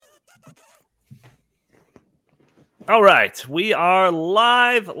All right, we are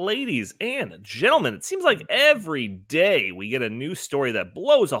live, ladies and gentlemen. It seems like every day we get a new story that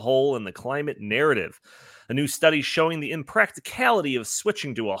blows a hole in the climate narrative. A new study showing the impracticality of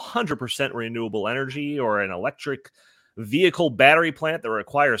switching to 100% renewable energy or an electric vehicle battery plant that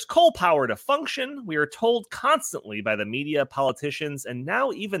requires coal power to function. We are told constantly by the media, politicians, and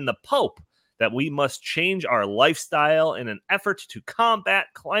now even the Pope that we must change our lifestyle in an effort to combat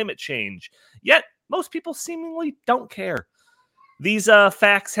climate change. Yet, most people seemingly don't care. These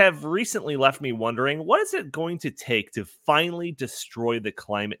facts have recently left me wondering, what is it going to take to finally destroy the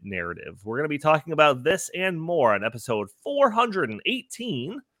climate narrative? We're going to be talking about this and more on episode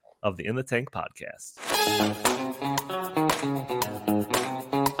 418 of the In the Tank podcast.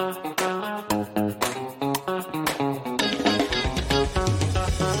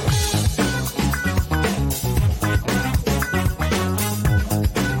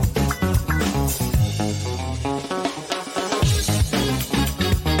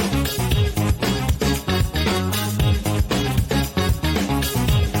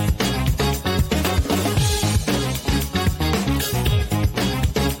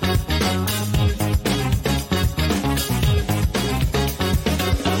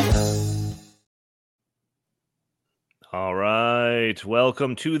 All right.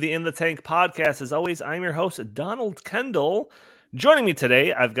 Welcome to the In the Tank podcast. As always, I'm your host, Donald Kendall. Joining me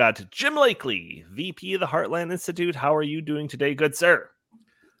today, I've got Jim Lakely, VP of the Heartland Institute. How are you doing today, good sir?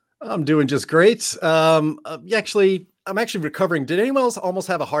 I'm doing just great. I'm actually recovering. Did anyone else almost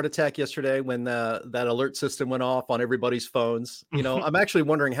have a heart attack yesterday when that alert system went off on everybody's phones? You know, I'm actually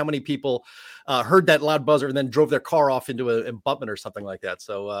wondering how many people heard that loud buzzer and then drove their car off into an embankment or something like that.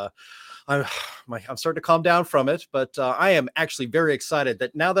 So I'm starting to calm down from it, but I am actually very excited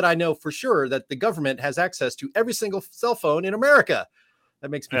that now that I know for sure that the government has access to every single cell phone in America, that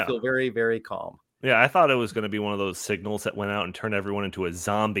makes me feel very, very calm. Yeah, I thought it was going to be one of those signals that went out and turned everyone into a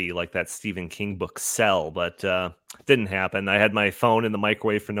zombie like that Stephen King book Cell, but didn't happen. I had my phone in the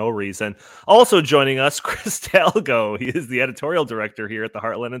microwave for no reason. Also joining us, Chris Talgo. He is the editorial director here at the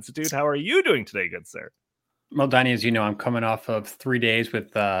Heartland Institute. How are you doing today, good sir? Well, Donnie, as you know, I'm coming off of 3 days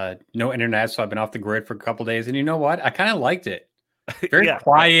with no internet, so I've been off the grid for a couple of days. And you know what? I kind of liked it. Very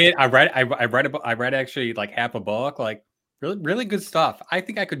quiet. I read actually like half a book, like really, really good stuff. I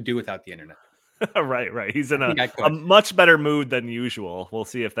think I could do without the internet. Right. He's in a much better mood than usual. We'll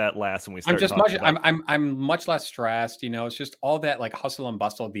see if that lasts when we start. I'm much less stressed. You know, it's just all that like hustle and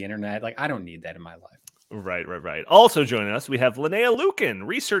bustle of the internet. Like I don't need that in my life. Right. Also joining us, we have Linnea Lukin,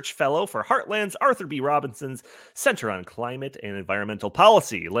 research fellow for Heartland's Arthur B. Robinson's Center on Climate and Environmental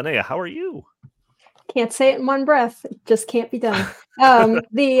Policy. Linnea, how are you? Can't say it in one breath. It just can't be done. I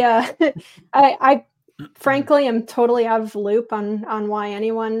frankly am totally out of the loop on why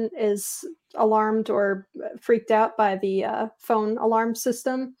anyone is alarmed or freaked out by the phone alarm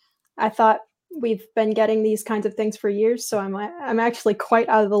system. I thought we've been getting these kinds of things for years, so I'm actually quite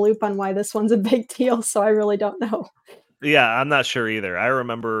out of the loop on why this one's a big deal. So I really don't know. Yeah, I'm not sure either. I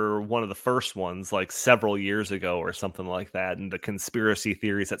remember one of the first ones like several years ago or something like that, and the conspiracy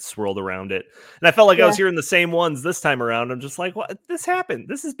theories that swirled around it. And I felt like I was hearing the same ones this time around. I'm just like, what? This happened.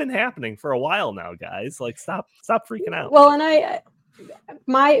 This has been happening for a while now, guys. Like, stop freaking out. Well, and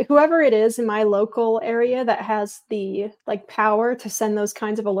whoever it is in my local area that has the like power to send those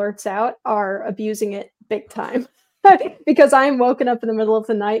kinds of alerts out are abusing it big time. Because I'm woken up in the middle of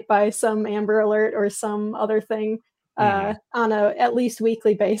the night by some Amber Alert or some other thing on a at least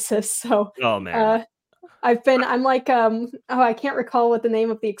weekly basis. So oh man. I can't recall what the name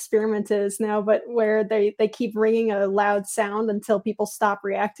of the experiment is now, but where they keep ringing a loud sound until people stop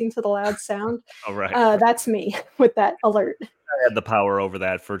reacting to the loud sound. Oh, right. That's me with that alert. I had the power over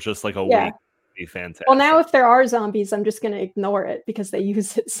that for just like a week. It'd be fantastic. Well, now if there are zombies, I'm just going to ignore it because they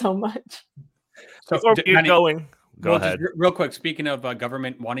use it so much. So before we get going, go ahead. Real quick, speaking of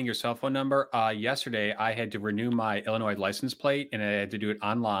government wanting your cell phone number, yesterday I had to renew my Illinois license plate and I had to do it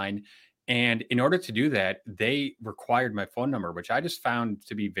online. And in order to do that, they required my phone number, which I just found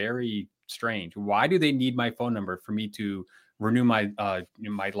to be very strange. Why do they need my phone number for me to renew my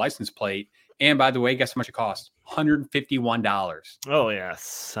my license plate? And by the way, guess how much it costs? $151. Oh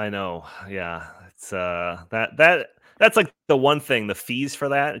yes, I know. Yeah, it's that's like the one thing. The fees for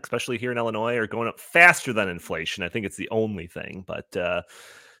that, especially here in Illinois, are going up faster than inflation. I think it's the only thing. But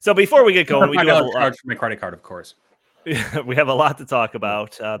so before we get going, we do have a charge for my credit card, of course. We have a lot to talk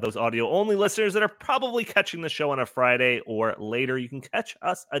about. Those audio-only listeners that are probably catching the show on a Friday or later, you can catch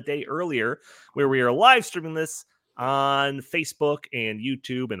us a day earlier, where we are live streaming this on Facebook and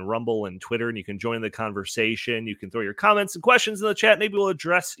YouTube and Rumble and Twitter, and you can join the conversation. You can throw your comments and questions in the chat. Maybe we'll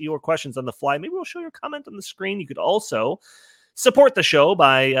address your questions on the fly. Maybe we'll show your comment on the screen. You could also support the show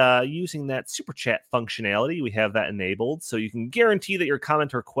by using that super chat functionality. We have that enabled, so you can guarantee that your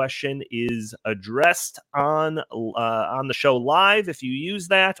comment or question is addressed on the show live if you use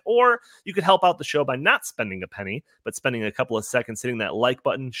that, or you could help out the show by not spending a penny, but spending a couple of seconds hitting that like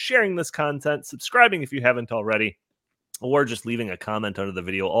button, sharing this content, subscribing if you haven't already, or just leaving a comment under the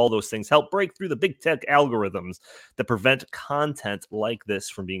video. All those things help break through the big tech algorithms that prevent content like this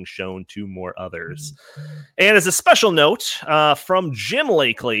from being shown to more others. And as a special note from Jim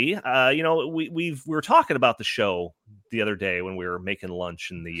Lakely, we were talking about the show the other day when we were making lunch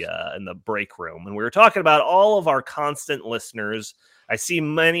in the break room, and we were talking about all of our constant listeners. I see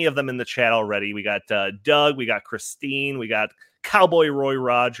many of them in the chat already. We got Doug, we got Christine, we got Cowboy Roy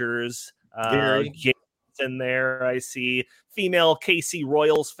Rogers, Gary in there. I see female KC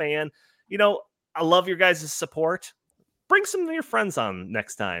Royals fan. I love your guys' support. Bring some of your friends on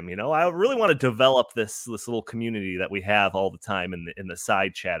next time. I really want to develop this little community that we have all the time in the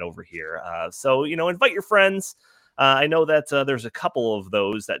side chat over here. So invite your friends. I know that there's a couple of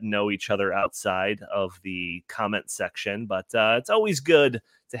those that know each other outside of the comment section, but it's always good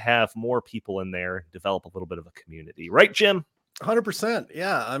to have more people in there, develop a little bit of a community. Right, Jim? 100%.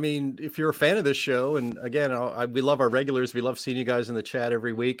 Yeah. I mean, if you're a fan of this show, and again, we love our regulars. We love seeing you guys in the chat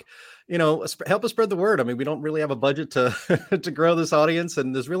every week. Help us spread the word. I mean, we don't really have a budget to to grow this audience,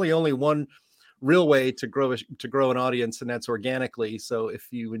 and there's really only one real way to grow an audience, and that's organically. So if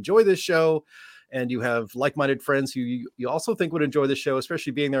you enjoy this show and you have like-minded friends who you also think would enjoy the show,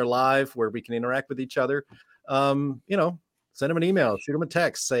 especially being there live where we can interact with each other, send them an email, shoot them a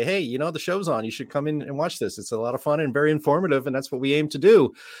text, say, hey, the show's on. You should come in and watch this. It's a lot of fun and very informative, and that's what we aim to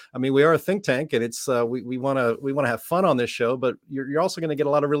do. I mean, we are a think tank, and it's we want to have fun on this show, but you're also going to get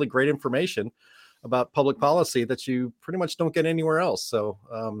a lot of really great information about public policy that you pretty much don't get anywhere else. So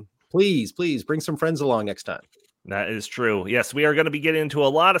please bring some friends along next time. That is true. Yes, we are going to be getting into a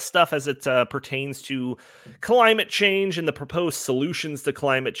lot of stuff as it pertains to climate change and the proposed solutions to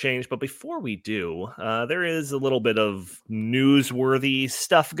climate change. But before we do, there is a little bit of newsworthy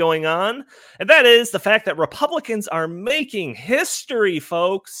stuff going on. And that is the fact that Republicans are making history,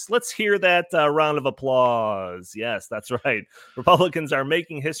 folks. Let's hear that round of applause. Yes, that's right. Republicans are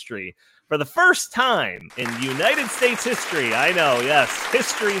making history. For the first time in United States history, I know, yes,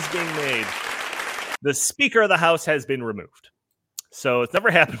 history is being made. The Speaker of the House has been removed. So it's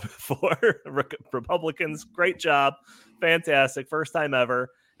never happened before. Republicans, great job. Fantastic. First time ever.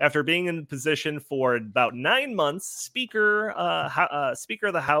 After being in position for about 9 months, Speaker of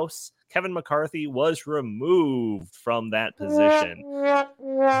the House, Kevin McCarthy, was removed from that position. Yep,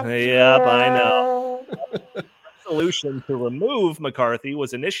 I know. Resolution to remove McCarthy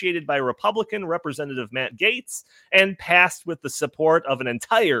was initiated by Republican Representative Matt Gaetz and passed with the support of an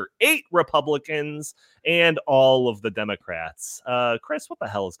entire 8 Republicans and all of the Democrats. Chris, what the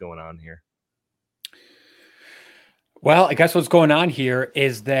hell is going on here? Well, I guess what's going on here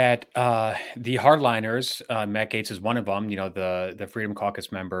is that the hardliners, Matt Gaetz is one of them, the Freedom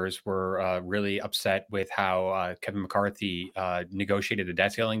Caucus members were really upset with how Kevin McCarthy negotiated the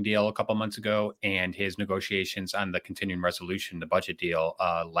debt ceiling deal a couple months ago and his negotiations on the continuing resolution, the budget deal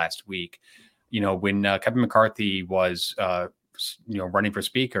last week. When Kevin McCarthy was, running for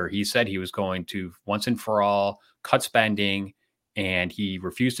speaker, he said he was going to once and for all cut spending, and he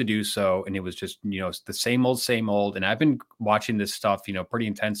refused to do so. And it was just, the same old. And I've been watching this stuff, pretty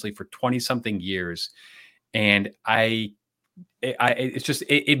intensely for 20 something years. And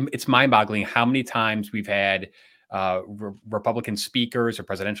it's mind boggling how many times we've had Republican speakers or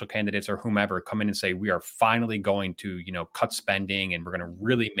presidential candidates or whomever come in and say, we are finally going to, cut spending, and we're going to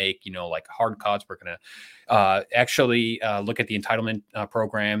really make, like hard cuts. We're going to actually look at the entitlement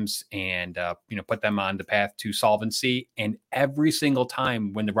programs and, put them on the path to solvency. And every single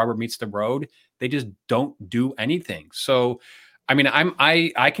time when the rubber meets the road, they just don't do anything. So, I mean,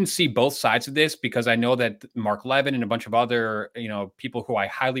 I can see both sides of this, because I know that Mark Levin and a bunch of other, people who I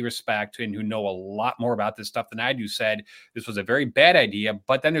highly respect and who know a lot more about this stuff than I do said this was a very bad idea.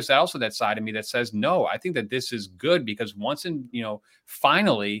 But then there's also that side of me that says, no, I think that this is good, because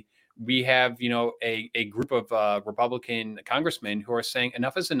finally we have, a group of Republican congressmen who are saying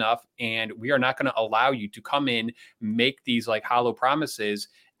enough is enough, and we are not going to allow you to come in, make these like hollow promises,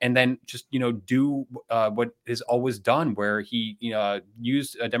 and then just, do what is always done, where he,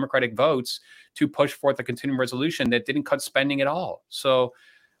 used Democratic votes to push forth a continuing resolution that didn't cut spending at all. So,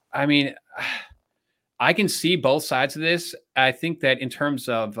 I mean, I can see both sides of this. I think that in terms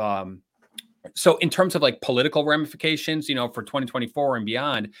of So in terms of like political ramifications, for 2024 and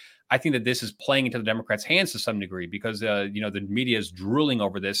beyond, I think that this is playing into the Democrats' hands to some degree because, the media is drooling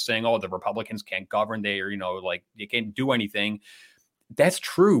over this saying, oh, the Republicans can't govern. They are, like they can't do anything. That's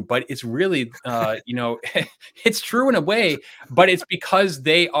true, but it's really, it's true in a way, but it's because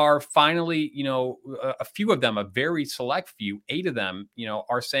they are finally, a few of them, a very select few, 8 of them,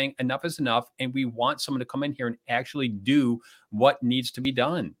 are saying enough is enough. And we want someone to come in here and actually do what needs to be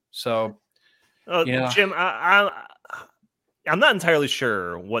done. So, Jim, I'm not entirely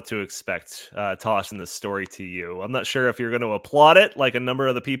sure what to expect tossing this story to you. I'm not sure if you're going to applaud it like a number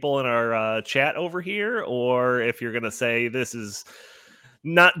of the people in our chat over here, or if you're going to say this is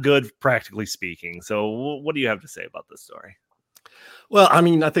not good, practically speaking. So what do you have to say about this story? Well, I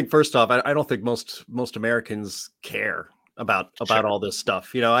mean, I think first off, I don't think most Americans care about Sure. all this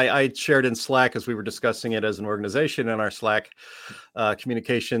stuff. I shared in Slack as we were discussing it as an organization in our Slack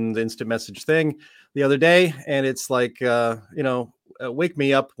communications instant message thing the other day, and it's like wake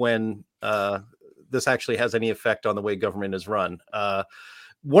me up when this actually has any effect on the way government is run.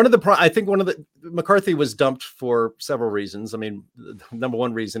 I think McCarthy was dumped for several reasons. I mean, the number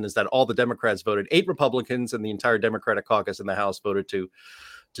one reason is that all the Democrats voted, 8 Republicans and the entire Democratic caucus in the House voted to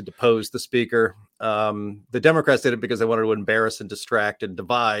depose the speaker. The Democrats did it because they wanted to embarrass and distract and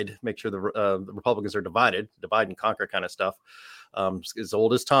divide, make sure the Republicans are divide and conquer kind of stuff. As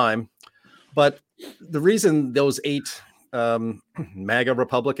old as time. But the reason those 8 MAGA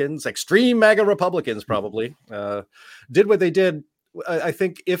Republicans, extreme MAGA Republicans probably, did what they did, I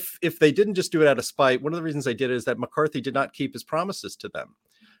think if they didn't just do it out of spite, one of the reasons they did is that McCarthy did not keep his promises to them.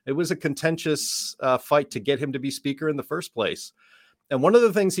 It was a contentious fight to get him to be speaker in the first place. And one of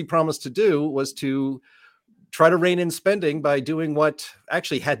the things he promised to do was to try to rein in spending by doing what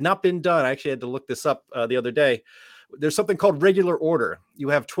actually had not been done. I actually had to look this up the other day. There's something called regular order. You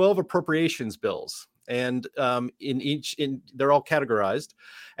have 12 appropriations bills, and they're all categorized,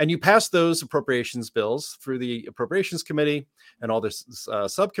 and you pass those appropriations bills through the Appropriations Committee and all the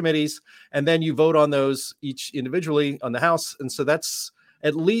subcommittees, and then you vote on those each individually on the House. And so that's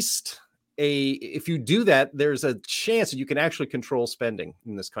at least if you do that, there's a chance that you can actually control spending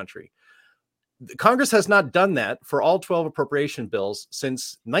in this country. Congress has not done that for all 12 appropriation bills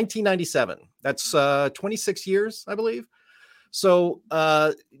since 1997. That's 26 years, I believe. So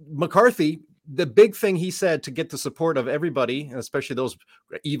McCarthy, the big thing he said to get the support of everybody, and especially those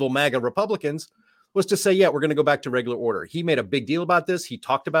evil MAGA Republicans, was to say, yeah, we're going to go back to regular order. He made a big deal about this. He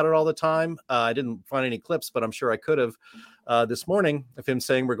talked about it all the time. I didn't find any clips, but I'm sure I could have this morning of him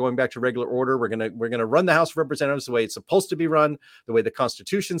saying we're going back to regular order. We're going to run the House of Representatives the way it's supposed to be run, the way the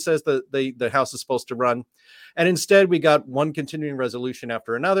Constitution says the House is supposed to run. And instead, we got one continuing resolution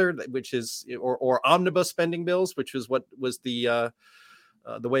after another, which is or omnibus spending bills, which was what was the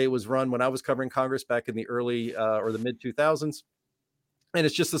way it was run when I was covering Congress back in the early or the mid 2000s. And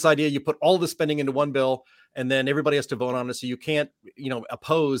it's just this idea you put all the spending into one bill and then everybody has to vote on it. So you can't,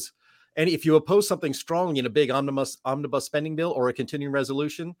 oppose. And if you oppose something strongly in a big omnibus spending bill or a continuing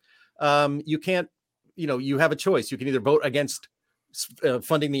resolution, you can't, you have a choice. You can either vote against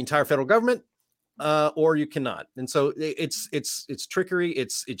funding the entire federal government or you cannot. And so it's trickery.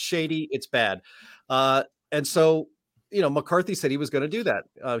 It's shady. It's bad. And so, McCarthy said he was going to do that.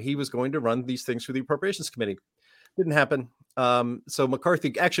 He was going to run these things through the Appropriations Committee. Didn't happen. So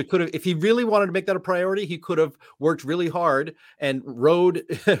McCarthy actually could have, if he really wanted to make that a priority, he could have worked really hard and rode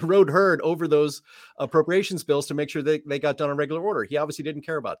herd over those appropriations bills to make sure they got done in regular order. He obviously didn't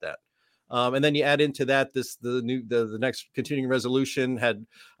care about that. And then you add into that the next continuing resolution had,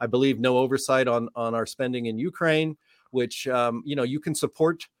 I believe, no oversight on our spending in Ukraine, which you can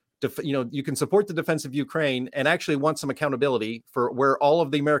support. You can support the defense of Ukraine and actually want some accountability for where all of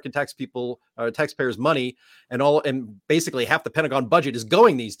the American taxpayers' money and basically half the Pentagon budget is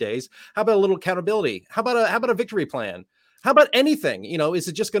going these days. How about a little accountability? How about a victory plan? How about anything? Is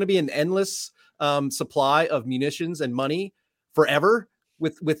it just going to be an endless supply of munitions and money forever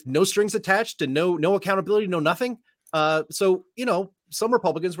with no strings attached and no accountability, no nothing? So some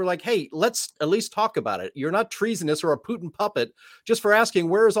Republicans were like, hey, let's at least talk about it. You're not treasonous or a Putin puppet just for asking,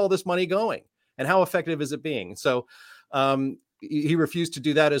 where is all this money going and how effective is it being? So he refused to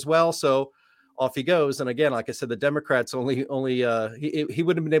do that as well. So off he goes. And again, like I said, the Democrats he wouldn't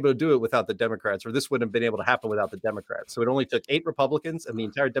have been able to do it without the Democrats, or this wouldn't have been able to happen without the Democrats. So it only took 8 Republicans and the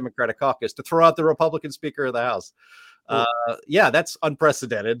entire Democratic caucus to throw out the Republican Speaker of the House. That's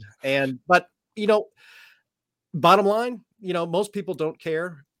unprecedented. But bottom line, most people don't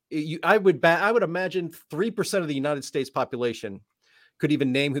care. I would imagine 3% of the United States population could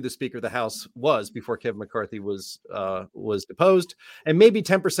even name who the Speaker of the House was before Kevin McCarthy was deposed, and maybe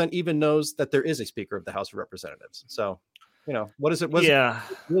 10% even knows that there is a Speaker of the House of Representatives. So, what is it? Yeah,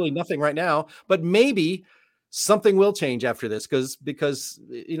 really nothing right now, but maybe something will change after this, because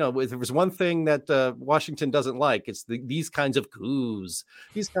if there was one thing that Washington doesn't like, it's these kinds of coups,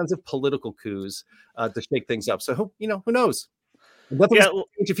 these kinds of political coups to shake things up. So who knows? Nothing will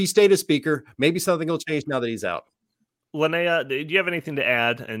change if he stayed as Speaker. Maybe something will change now that he's out. Linnea, do you have anything to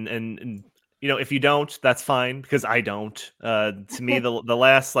add? And if you don't, that's fine, because I don't. To me, the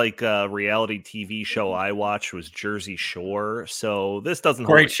last reality TV show I watched was Jersey Shore. So this doesn't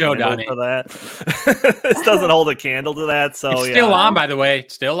hold a candle to that. This doesn't hold a candle to that. So it's still on, by the way.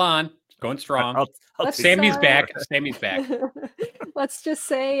 It's still on. Going strong. Sammy's back. Sammy's back. Let's just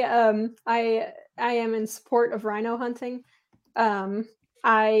say I am in support of rhino hunting.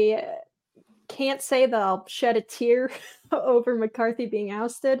 I can't say that I'll shed a tear over McCarthy being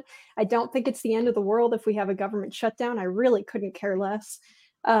ousted. I don't think it's the end of the world if we have a government shutdown. I really couldn't care less.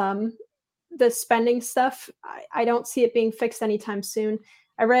 The spending stuff, I don't see it being fixed anytime soon.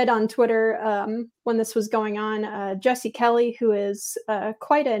 I read on Twitter when this was going on, Jesse Kelly, who is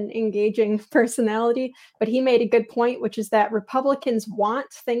quite an engaging personality, but he made a good point, which is that Republicans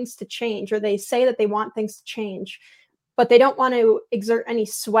want things to change, or they say that they want things to change, but they don't want to exert any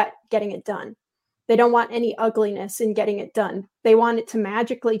sweat getting it done. They don't want any ugliness in getting it done. They want it to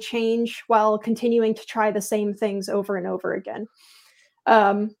magically change while continuing to try the same things over and over again.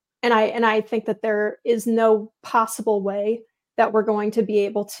 And I think that there is no possible way that we're going to be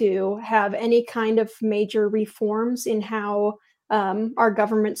able to have any kind of major reforms in how our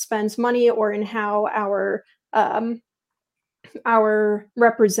government spends money, or in how our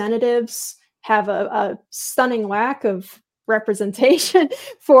representatives have a stunning lack of representation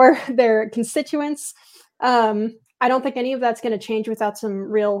for their constituents. I don't think any of that's going to change without some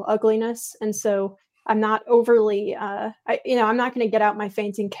real ugliness. And so I'm not overly, I'm not going to get out my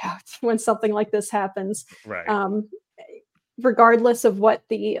fainting couch when something like this happens. Right. Regardless of what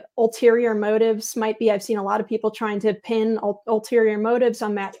the ulterior motives might be. I've seen a lot of people trying to pin ulterior motives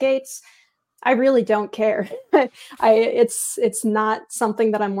on Matt Gaetz. I really don't care. It's not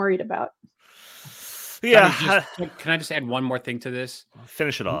something that I'm worried about. Yeah. Can I just add one more thing to this?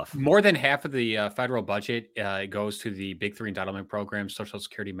 Finish it off. More than half of the federal budget goes to the big three entitlement programs: Social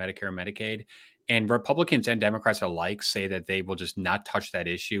Security, Medicare, and Medicaid. And Republicans and Democrats alike say that they will just not touch that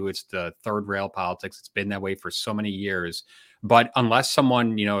issue. It's the third rail politics. It's been that way for so many years. But unless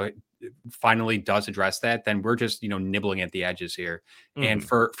someone, finally does address that, then we're just, nibbling at the edges here. Mm-hmm. And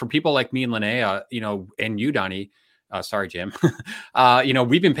for people like me and Linnea, and you, Donnie, sorry, Jim,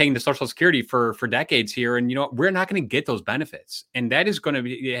 we've been paying the Social Security for decades here, and we're not going to get those benefits, and that is going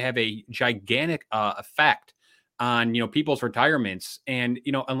to have a gigantic effect on people's retirements. And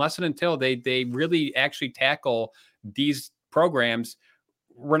unless and until they really actually tackle these programs,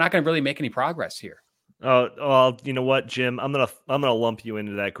 we're not going to really make any progress here. Oh, well, you know what, Jim? I'm gonna lump you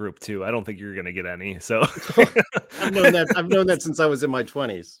into that group too. I don't think you're gonna get any. So I've known that since I was in my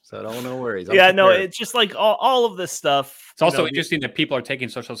 20s. So no worries. It's just like all of this stuff. It's also interesting that people are taking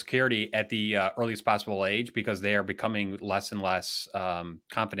Social Security at the earliest possible age, because they are becoming less and less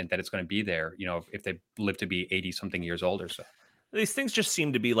confident that it's going to be there. If they live to be 80 something years old or so. These things just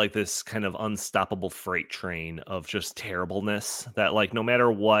seem to be like this kind of unstoppable freight train of just terribleness that, like, no matter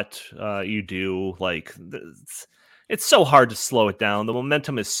what you do, like, it's so hard to slow it down. The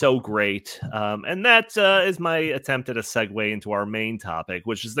momentum is so great. And that is my attempt at a segue into our main topic,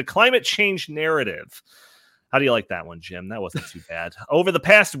 which is the climate change narrative. How do you like that one, Jim? That wasn't too bad. Over the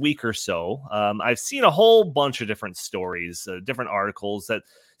past week or so, I've seen a whole bunch of different stories, different articles that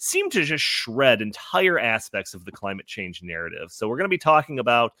seem to just shred entire aspects of the climate change narrative. So we're going to be talking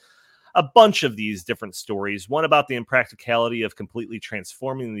about a bunch of these different stories. One about the impracticality of completely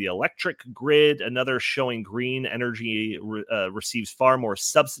transforming the electric grid. Another showing green energy receives far more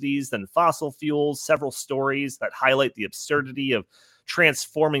subsidies than fossil fuels. Several stories that highlight the absurdity of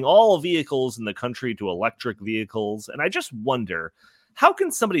transforming all vehicles in the country to electric vehicles. And I just wonder, how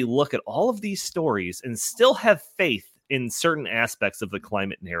can somebody look at all of these stories and still have faith in certain aspects of the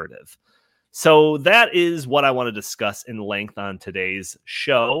climate narrative? So that is what I want to discuss in length on today's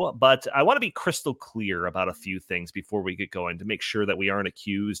show. But I want to be crystal clear about a few things before we get going, to make sure that we aren't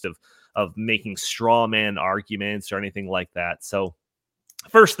accused of making straw man arguments or anything like that. So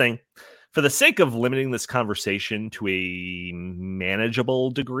first thing, for the sake of limiting this conversation to a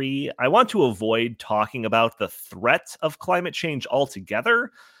manageable degree, I want to avoid talking about the threat of climate change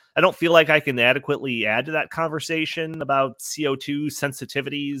altogether. I don't feel like I can adequately add to that conversation about CO2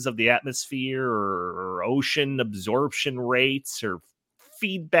 sensitivities of the atmosphere, or ocean absorption rates, or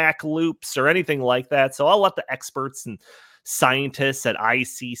feedback loops or anything like that. So I'll let the experts and scientists at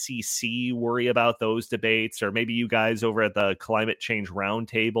ICCC worry about those debates, or maybe you guys over at the Climate Change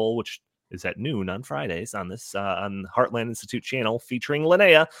Roundtable, which is at noon on Fridays on this on Heartland Institute channel featuring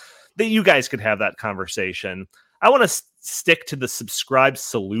Linnea, that you guys could have that conversation. I want to stick to the subscribed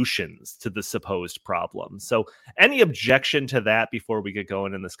solutions to the supposed problem. So any objection to that before we get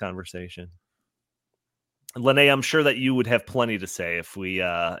going in this conversation? Linnea, I'm sure that you would have plenty to say if we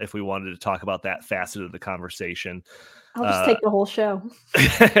wanted to talk about that facet of the conversation. I'll just take the whole show.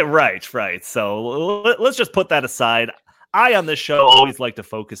 Right. So let's just put that aside. I, on this show, always like to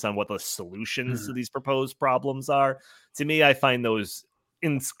focus on what the solutions to these proposed problems are. To me, I find those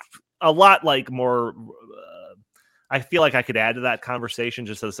a lot like more. I feel like I could add to that conversation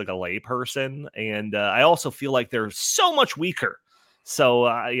just as like a lay person, and I also feel like they're so much weaker. So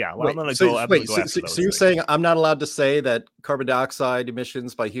yeah, well, I'm going to go. So you're saying I'm not allowed to say that carbon dioxide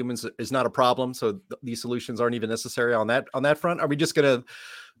emissions by humans is not a problem? So these solutions aren't even necessary on that front? Are we just going to?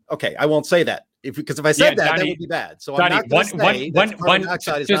 Okay, I won't say that because if I said that, that would be bad. So Donnie, I'm not going to say that carbon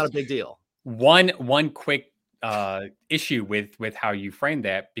dioxide is not a big deal. One quick issue with how you frame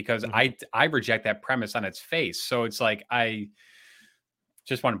that, because I reject that premise on its face. So it's like I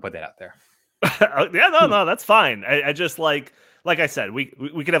just want to put that out there. Yeah, no, that's fine. I just like I said, we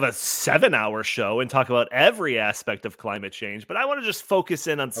could have a 7-hour show and talk about every aspect of climate change, but I want to just focus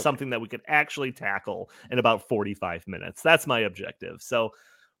in on something that we could actually tackle in about 45 minutes. That's my objective. So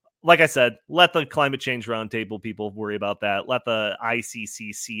like I said, let the Climate Change Roundtable people worry about that. Let the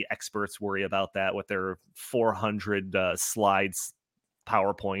ICCC experts worry about that with their 400 slides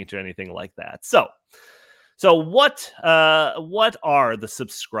PowerPoint or anything like that. So what are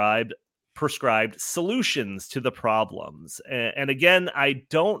the prescribed solutions to the problems? And again, I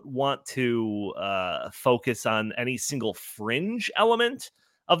don't want to focus on any single fringe element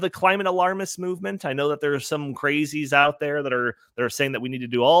of the climate alarmist movement. I know that there are some crazies out there that are saying that we need to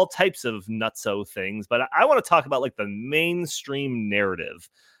do all types of nutso things, but I want to talk about like the mainstream narrative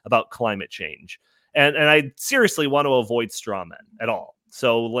about climate change. And I seriously want to avoid straw men at all.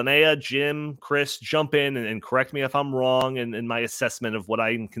 So Linnea, Jim, Chris, jump in and correct me if I'm wrong in my assessment of what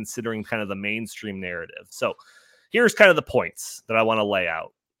I'm considering kind of the mainstream narrative. So here's kind of the points that I want to lay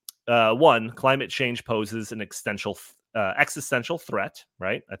out. One, climate change poses an existential threat,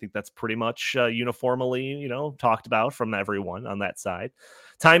 right? I think that's pretty much uniformly, talked about from everyone on that side.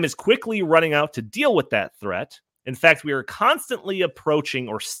 Time is quickly running out to deal with that threat. In fact, we are constantly approaching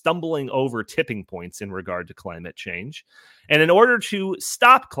or stumbling over tipping points in regard to climate change. And in order to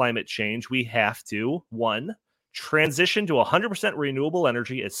stop climate change, we have to, one, transition to 100% renewable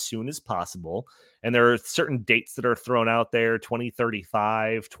energy as soon as possible. And there are certain dates that are thrown out there,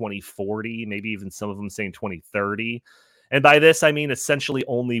 2035, 2040, maybe even some of them saying 2030. And by this, I mean essentially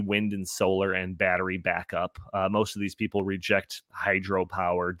only wind and solar and battery backup. Most of these people reject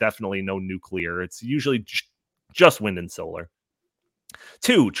hydropower, definitely no nuclear. It's usually just wind and solar.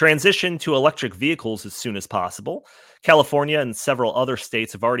 2, transition to electric vehicles as soon as possible. California and several other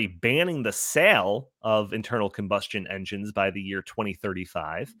states have already banning the sale of internal combustion engines by the year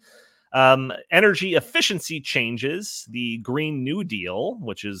 2035. Energy efficiency changes, the Green New Deal,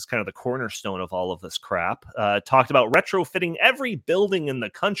 which is kind of the cornerstone of all of this crap, talked about retrofitting every building in the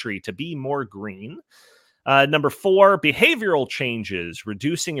country to be more green. Number 4, behavioral changes,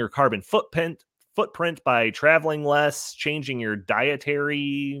 reducing your carbon footprint by traveling less, changing your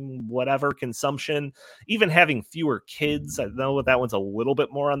dietary whatever consumption, even having fewer kids. I know that one's a little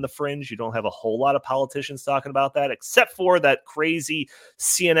bit more on the fringe. You don't have a whole lot of politicians talking about that, except for that crazy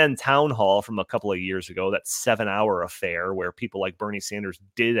CNN town hall from a couple of years ago, that 7-hour affair where people like Bernie Sanders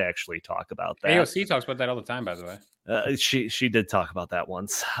did actually talk about that. AOC talks about that all the time, by the way. She did talk about that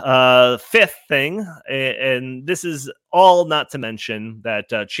once. 5th thing, and this is all not to mention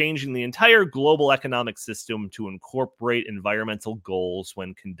that changing the entire global economic system to incorporate environmental goals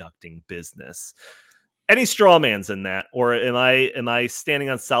when conducting business. Any straw mans in that, or am I standing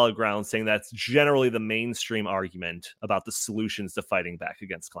on solid ground saying that's generally the mainstream argument about the solutions to fighting back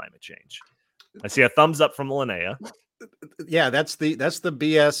against climate change? I see a thumbs up from Linnea. Yeah, that's the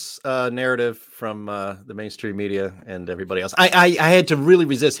BS narrative from the mainstream media and everybody else. I had to really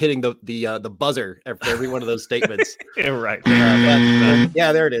resist hitting the buzzer after every one of those statements. Yeah, right.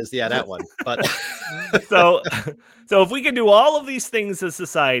 Yeah, there it is. Yeah, that one. But so if we can do all of these things as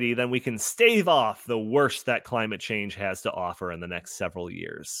society, then we can stave off the worst that climate change has to offer in the next several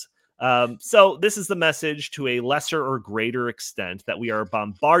years. So this is the message to a lesser or greater extent that we are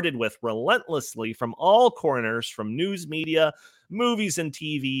bombarded with relentlessly from all corners, from news media, movies and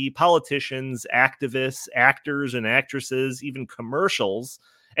TV, politicians, activists, actors and actresses, even commercials.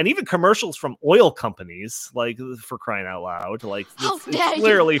 And even commercials from oil companies, like, for crying out loud, like, it's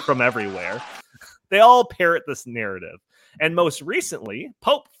clearly from everywhere. They all parrot this narrative. And most recently,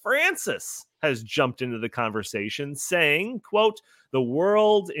 Pope Francis has jumped into the conversation saying, quote, the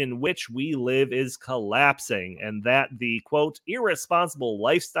world in which we live is collapsing, and that the, quote, irresponsible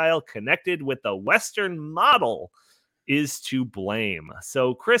lifestyle connected with the Western model is to blame.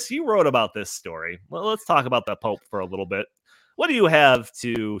 So, Chris, you wrote about this story. Well, let's talk about the Pope for a little bit. What do you have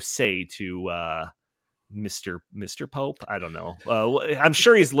to say to Mr. Pope? I don't know. I'm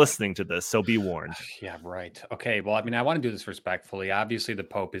sure he's listening to this, so be warned. Yeah, right. Okay. Well, I mean, I want to do this respectfully. Obviously, the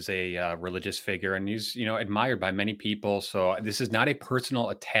Pope is a religious figure, and he's, admired by many people. So this is not a personal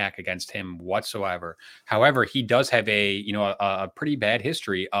attack against him whatsoever. However, he does have a pretty bad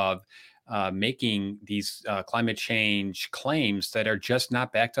history of making these climate change claims that are just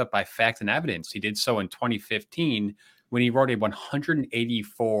not backed up by fact and evidence. He did so in 2015 when he wrote a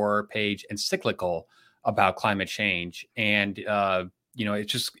 184-page encyclical about climate change. And,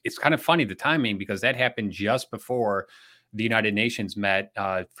 it's kind of funny, the timing, because that happened just before the United Nations met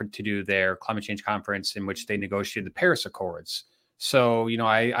to do their climate change conference in which they negotiated the Paris Accords. So,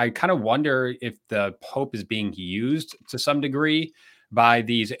 I kind of wonder if the Pope is being used to some degree by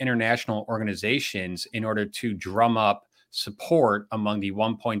these international organizations in order to drum up support among the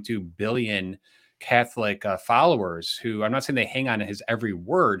 1.2 billion Catholic followers, who, I'm not saying they hang on to his every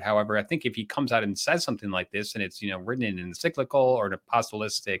word. However, I think if he comes out and says something like this, and it's written in an encyclical or an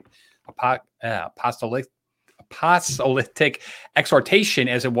apostolic exhortation,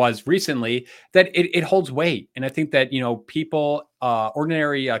 as it was recently, that it holds weight. And I think that people,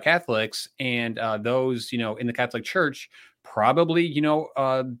 ordinary Catholics, and those in the Catholic Church probably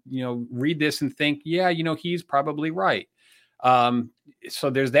read this and think, yeah, he's probably right.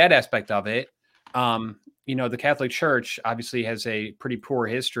 So there's that aspect of it. The Catholic Church obviously has a pretty poor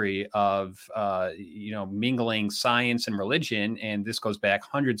history of, mingling science and religion. And this goes back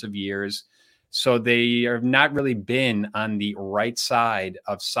hundreds of years. So they have not really been on the right side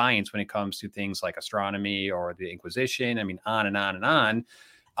of science when it comes to things like astronomy or the Inquisition. I mean, on and on and on.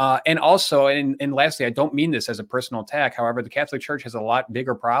 And also, and lastly, I don't mean this as a personal attack. However, the Catholic Church has a lot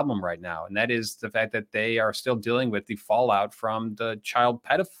bigger problem right now. And that is the fact that they are still dealing with the fallout from the child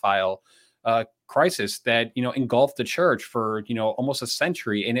pedophile crisis that engulfed the church for almost a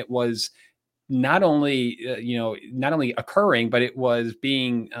century, and it was not only occurring, but it was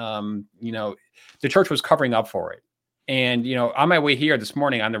being the church was covering up for it. And on my way here this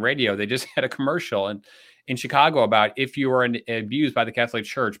morning on the radio, they just had a commercial in Chicago about, if you are abused by the Catholic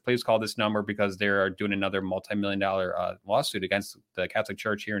Church, please call this number, because they are doing another multi-million-dollar lawsuit against the Catholic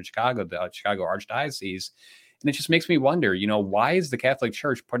Church here in Chicago, the Chicago Archdiocese. And it just makes me wonder, why is the Catholic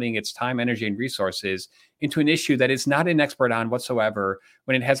Church putting its time, energy, and resources into an issue that it's not an expert on whatsoever,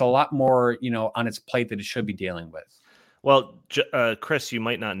 when it has a lot more, on its plate that it should be dealing with? Well, Chris, you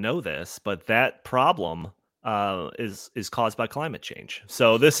might not know this, but that problem is caused by climate change.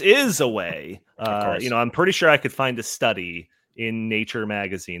 So this is a way, I'm pretty sure I could find a study in Nature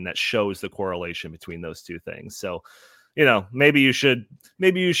magazine that shows the correlation between those two things. So, maybe you should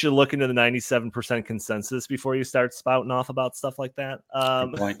look into the 97% consensus before you start spouting off about stuff like that.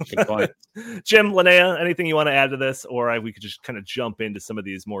 Good point. Jim, Linnea, anything you want to add to this, or we could just kind of jump into some of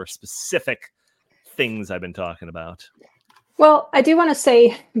these more specific things I've been talking about? Well, I do want to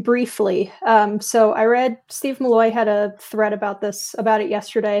say briefly. So I read Steve Malloy had a thread about it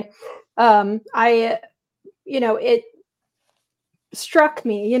yesterday. It struck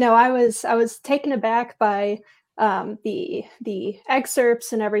me. I was taken aback by the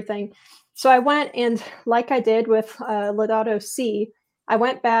excerpts and everything. So I went, and like I did with Laudato Si, I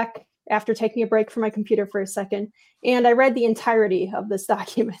went back after taking a break from my computer for a second, and I read the entirety of this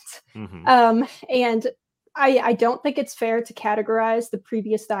document. Mm-hmm. And I don't think it's fair to categorize the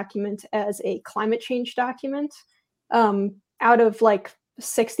previous document as a climate change document. Out of like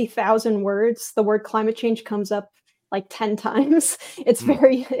 60,000 words, the word climate change comes up like 10 times.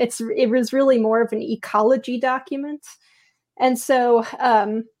 It was really more of an ecology document. And so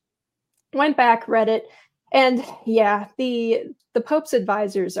went back, read it, and yeah, the Pope's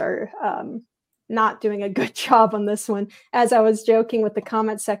advisors are not doing a good job on this one. As I was joking with the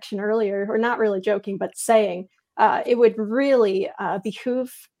comment section earlier, or not really joking, but saying it would really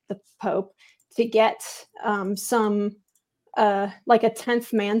behoove the Pope to get some like a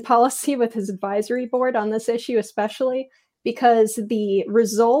 10th man policy with his advisory board on this issue, especially because the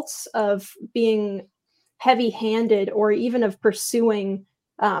results of being heavy-handed or even of pursuing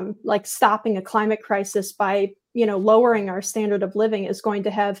like stopping a climate crisis by, lowering our standard of living is going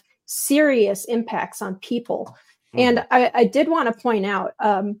to have serious impacts on people. And I did want to point out,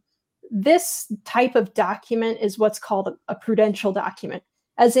 this type of document is what's called a prudential document,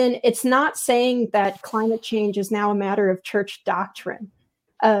 as in it's not saying that climate change is now a matter of church doctrine.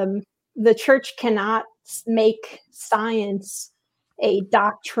 The church cannot make science a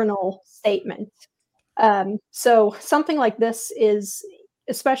doctrinal statement. So something like this is,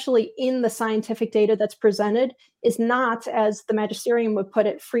 especially in the scientific data that's presented, is not, as the magisterium would put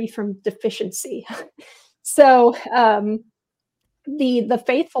it, free from deficiency. So the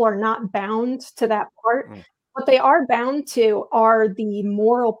faithful are not bound to that part. What they are bound to are the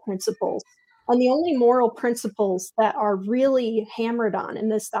moral principles. And the only moral principles that are really hammered on in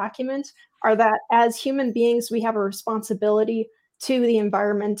this document are that as human beings, we have a responsibility to the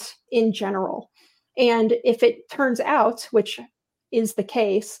environment in general. And if it turns out, which is the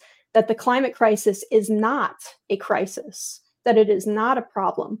case, that the climate crisis is not a crisis, that it is not a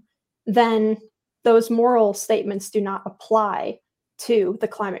problem, then those moral statements do not apply to the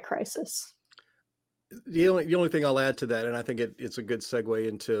climate crisis. The only thing I'll add to that, and I think it's a good segue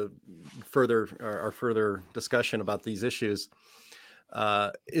into our further discussion about these issues,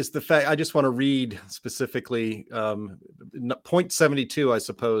 is the fact, I just want to read specifically point 72, I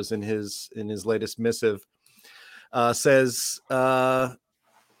suppose, in his latest missive, says,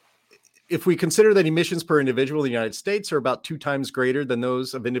 if we consider that emissions per individual in the United States are about 2 times greater than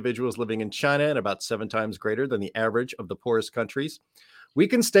those of individuals living in China and about 7 times greater than the average of the poorest countries, we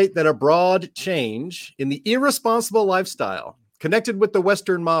can state that a broad change in the irresponsible lifestyle connected with the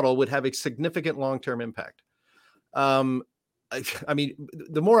Western model would have a significant long-term impact. I mean,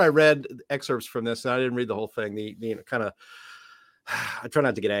 the more I read excerpts from this, and I didn't read the whole thing, kind of, I try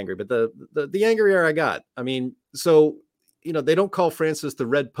not to get angry, but the angrier I got. I mean, so, they don't call Francis the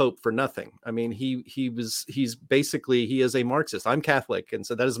Red Pope for nothing. I mean, he's basically, he is a Marxist. I'm Catholic, and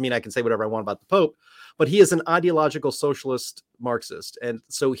so that doesn't mean I can say whatever I want about the Pope, but he is an ideological socialist Marxist. And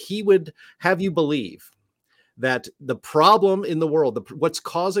so he would have you believe that the problem in the world, what's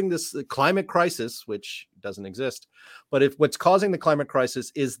causing this climate crisis, which doesn't exist, but if what's causing the climate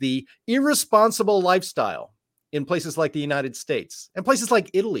crisis is the irresponsible lifestyle in places like the United States and places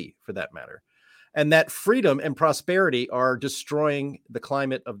like Italy, for that matter, and that freedom and prosperity are destroying the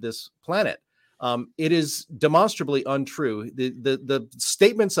climate of this planet. It is demonstrably untrue. The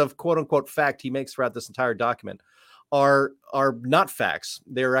statements of quote unquote fact he makes throughout this entire document are not facts.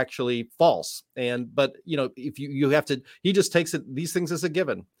 They're actually false. But if you have to, he just takes these things as a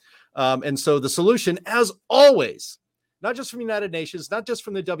given. And so the solution, as always, not just from the United Nations, not just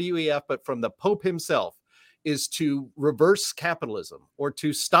from the WEF, but from the Pope himself, is to reverse capitalism or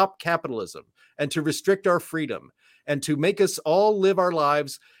to stop capitalism and to restrict our freedom and to make us all live our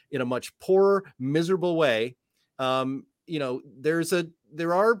lives in a much poorer, miserable way. There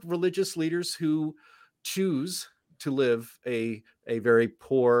are religious leaders who choose to live a very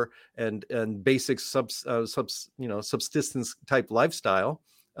poor and basic subsistence type lifestyle.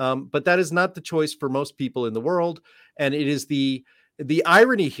 But that is not the choice for most people in the world. And it is the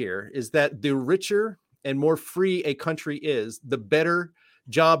irony here is that the richer and more free a country is, the better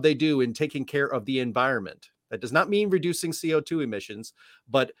job they do in taking care of the environment. That does not mean reducing CO2 emissions,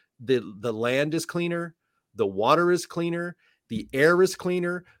 but the land is cleaner, the water is cleaner, the air is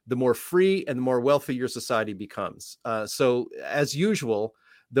cleaner, the more free and the more wealthy your society becomes. So as usual,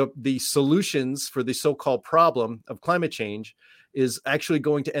 the solutions for the so-called problem of climate change is actually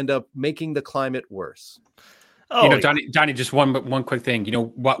going to end up making the climate worse. Oh, Donnie, just one quick thing.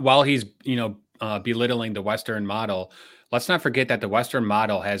 While he's, belittling the Western model, let's not forget that the Western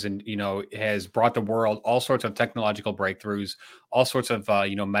model has brought the world all sorts of technological breakthroughs, all sorts of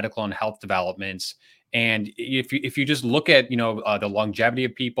medical and health developments. And if you just look at the longevity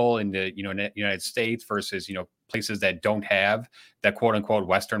of people in the United States versus places that don't have that quote unquote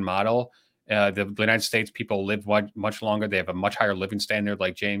Western model, the United States people live much longer. They have a much higher living standard,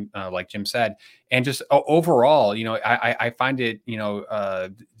 like Jim said, and just overall, I find it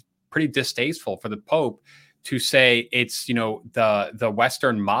pretty distasteful for the Pope to say it's the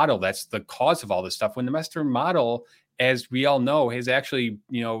Western model that's the cause of all this stuff, when the Western model, as we all know, has actually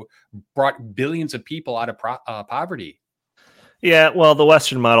brought billions of people out of poverty. Yeah, well, the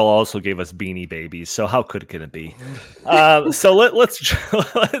Western model also gave us Beanie Babies, so how can it be? So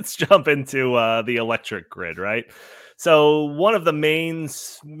let's jump into the electric grid, right? So one of the main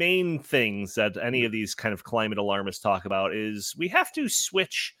things that any of these kind of climate alarmists talk about is we have to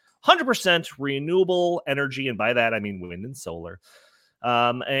switch 100% renewable energy, and by that I mean wind and solar,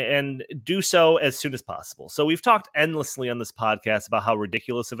 and do so as soon as possible. So we've talked endlessly on this podcast about how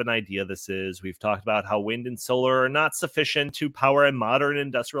ridiculous of an idea this is. We've talked about how wind and solar are not sufficient to power a modern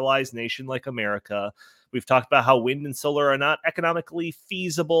industrialized nation like America. We've talked about how wind and solar are not economically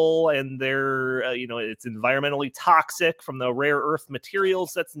feasible, and they're, it's environmentally toxic, from the rare earth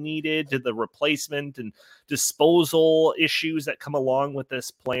materials that's needed to the replacement and disposal issues that come along with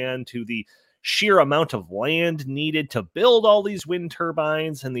this plan, to the sheer amount of land needed to build all these wind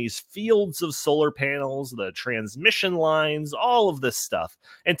turbines and these fields of solar panels, the transmission lines, all of this stuff.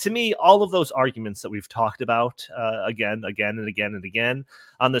 And to me, all of those arguments that we've talked about again and again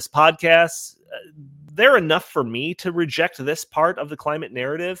on this podcast, they're enough for me to reject this part of the climate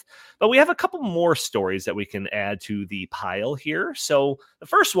narrative. But we have a couple more stories that we can add to the pile here. So the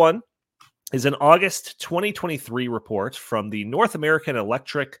first one is an August 2023 report from the North American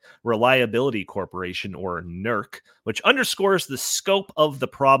Electric Reliability Corporation, or NERC, which underscores the scope of the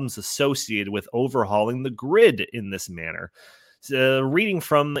problems associated with overhauling the grid in this manner. Reading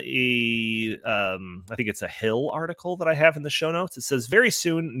from I think it's a Hill article that I have in the show notes. It says, very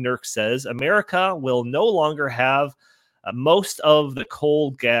soon, NERC says, America will no longer have most of the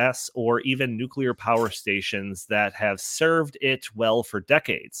coal, gas, or even nuclear power stations that have served it well for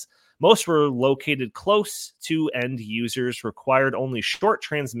decades. Most were located close to end users, required only short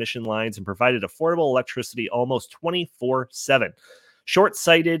transmission lines, and provided affordable electricity almost 24/7.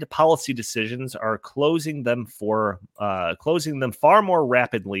 Short-sighted policy decisions are closing them far more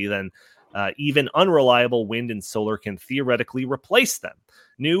rapidly than even unreliable wind and solar can theoretically replace them.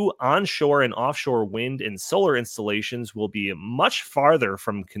 New onshore and offshore wind and solar installations will be much farther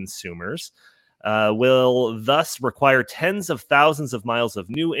from consumers, will thus require tens of thousands of miles of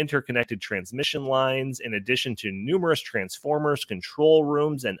new interconnected transmission lines, in addition to numerous transformers, control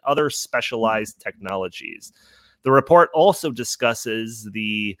rooms, and other specialized technologies. The report also discusses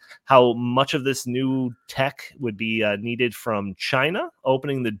how much of this new tech would be needed from China,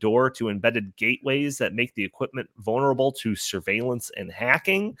 opening the door to embedded gateways that make the equipment vulnerable to surveillance and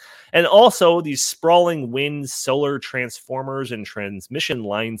hacking, and also these sprawling wind, solar transformers and transmission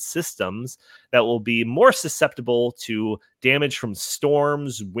line systems that will be more susceptible to damage from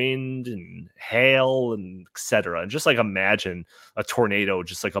storms, wind, and hail, and etc. And just like imagine a tornado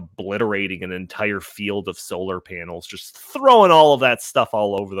just like obliterating an entire field of solar panels, just throwing all of that stuff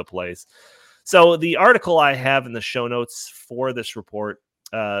all over the place. So the article I have in the show notes for this report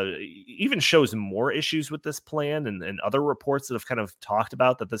even shows more issues with this plan and other reports that have kind of talked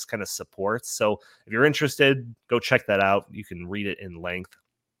about that this kind of supports. So if you're interested, go check that out. You can read it in length.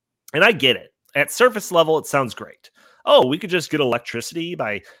 And I get it. At surface level, it sounds great. Oh, we could just get electricity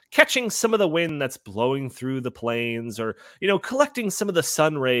by catching some of the wind that's blowing through the plains, or, collecting some of the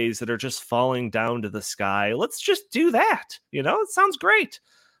sun rays that are just falling down to the sky. Let's just do that. It sounds great.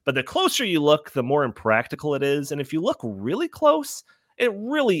 But the closer you look, the more impractical it is. And if you look really close, it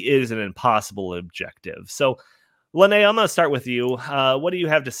really is an impossible objective. So, Lene, I'm going to start with you. What do you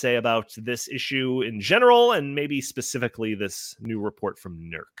have to say about this issue in general, and maybe specifically this new report from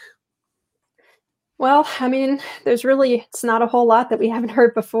NERC? Well, I mean, it's not a whole lot that we haven't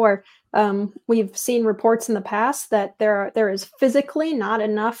heard before. We've seen reports in the past that there is physically not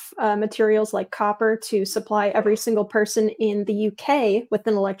enough materials like copper to supply every single person in the UK with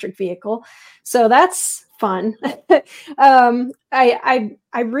an electric vehicle. So that's fun. I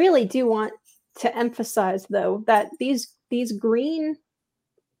really do want to emphasize, though, that these green.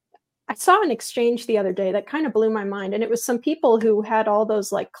 I saw an exchange the other day that kind of blew my mind, and it was some people who had all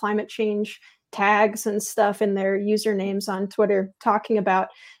those like climate change tags and stuff in their usernames on Twitter, talking about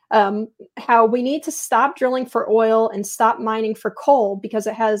how we need to stop drilling for oil and stop mining for coal because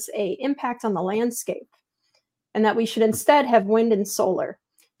it has an impact on the landscape, and that we should instead have wind and solar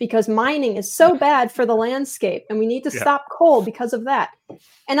because mining is so bad for the landscape, and we need to stop coal because of that.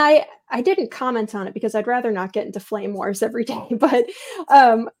 And I didn't comment on it because I'd rather not get into flame wars every day, but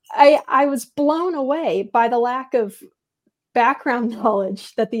I was blown away by the lack of background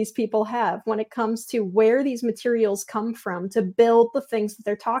knowledge that these people have when it comes to where these materials come from to build the things that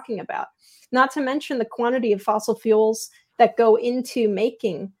they're talking about. Not to mention the quantity of fossil fuels that go into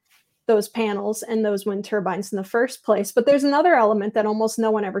making those panels and those wind turbines in the first place. But there's another element that almost no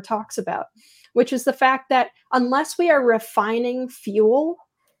one ever talks about, which is the fact that unless we are refining fuel,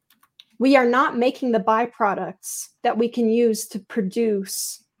 we are not making the byproducts that we can use to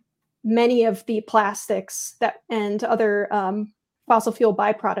produce many of the plastics and other fossil fuel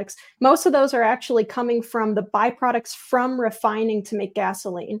byproducts. Most of those are actually coming from the byproducts from refining to make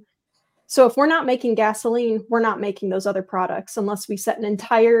gasoline. So if we're not making gasoline, we're not making those other products unless we set an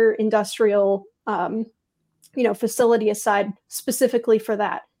entire industrial facility aside specifically for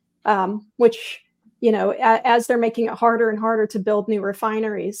that, which, as they're making it harder and harder to build new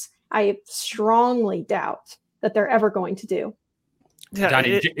refineries, I strongly doubt that they're ever going to do. Yeah,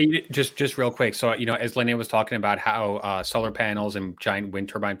 Donnie, just real quick. So, as Linnea was talking about how solar panels and giant wind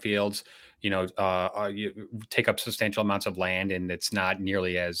turbine fields, you take up substantial amounts of land, and it's not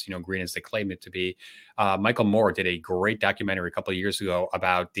nearly as, green as they claim it to be. Michael Moore did a great documentary a couple of years ago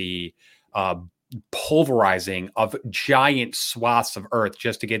about the pulverizing of giant swaths of earth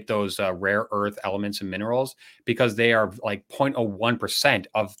just to get those rare earth elements and minerals, because they are like 0.01%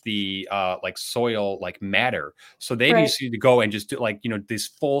 of the soil matter. So they Right. need to go and just do this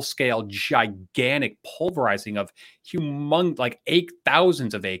full scale gigantic pulverizing of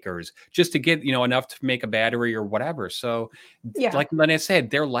thousands of acres just to get enough to make a battery or whatever. So Yeah. like Lena said,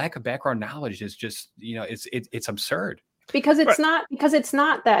 their lack of background knowledge is just it's absurd. Because it's not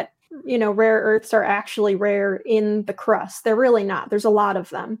that rare earths are actually rare in the crust. They're really not. There's a lot of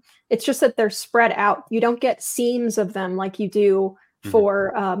them. It's just that they're spread out. You don't get seams of them like you do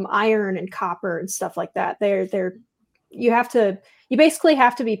for iron and copper and stuff like that. You basically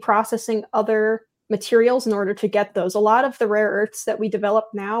have to be processing other materials in order to get those. A lot of the rare earths that we develop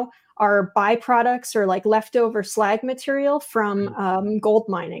now are byproducts or like leftover slag material from gold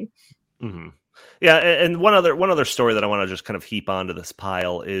mining. Mm-hmm. Yeah, and one other story that I want to just kind of heap onto this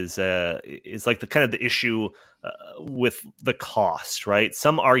pile is like the issue with the cost, right?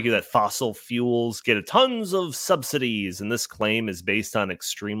 Some argue that fossil fuels get tons of subsidies, and this claim is based on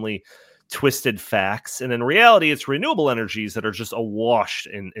extremely twisted facts. And in reality, it's renewable energies that are just awash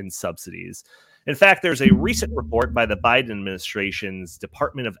in subsidies. In fact, there's a recent report by the Biden administration's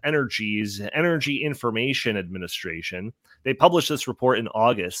Department of Energy's Energy Information Administration. They published this report in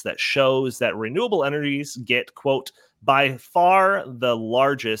August that shows that renewable energies get, quote, by far the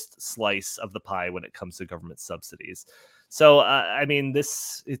largest slice of the pie when it comes to government subsidies. So,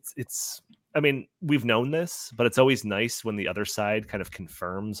 we've known this, but it's always nice when the other side kind of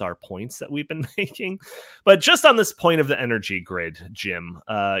confirms our points that we've been making. But just on this point of the energy grid, Jim,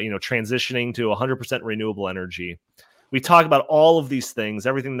 transitioning to 100% renewable energy, we talk about all of these things,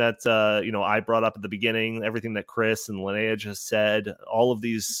 everything that, I brought up at the beginning, everything that Chris and Linnea just said, all of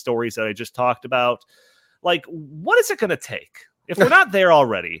these stories that I just talked about. Like, what is it going to take? If we're not there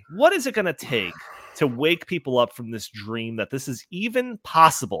already, what is it going to take to wake people up from this dream that this is even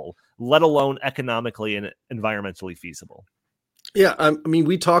possible, let alone economically and environmentally feasible? Yeah,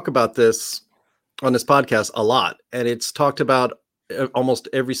 we talk about this on this podcast a lot, and it's talked about almost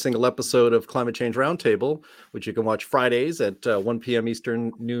every single episode of Climate Change Roundtable, which you can watch Fridays at 1 p.m.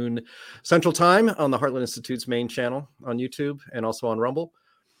 Eastern, noon Central Time on the Heartland Institute's main channel on YouTube and also on Rumble.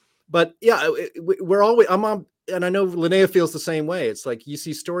 But yeah, we're always, and I know Linnea feels the same way. It's like you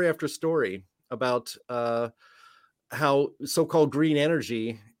see story after story about how so-called green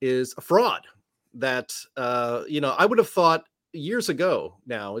energy is a fraud that, I would have thought years ago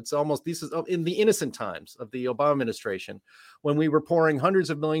now, this is in the innocent times of the Obama administration, when we were pouring hundreds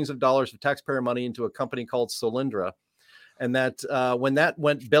of millions of dollars of taxpayer money into a company called Solyndra. And that when that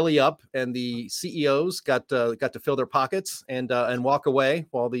went belly up and the CEOs got to fill their pockets and walk away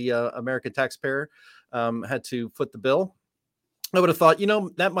while the American taxpayer had to foot the bill, I would have thought,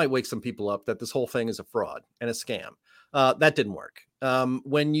 that might wake some people up that this whole thing is a fraud and a scam. That didn't work.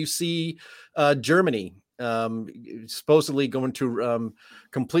 When you see Germany supposedly going to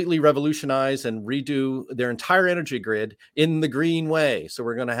completely revolutionize and redo their entire energy grid in the green way. So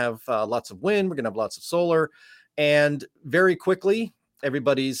we're going to have lots of wind, we're going to have lots of solar. And very quickly,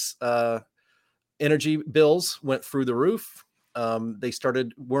 everybody's energy bills went through the roof. They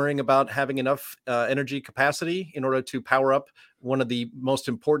started worrying about having enough energy capacity in order to power up one of the most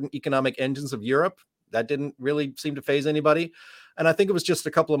important economic engines of Europe. That didn't really seem to faze anybody. And I think it was just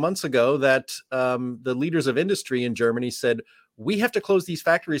a couple of months ago that the leaders of industry in Germany said, we have to close these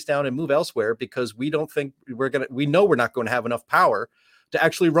factories down and move elsewhere because we don't think we know we're not going to have enough power to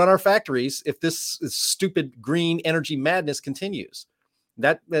actually run our factories if this stupid green energy madness continues.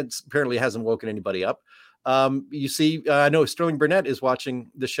 That apparently hasn't woken anybody up. You see, I know Sterling Burnett is watching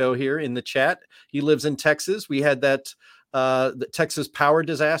the show here in the chat. He lives in Texas. We had that the Texas power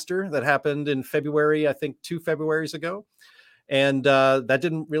disaster that happened in February, I think 2 Februaries ago. And that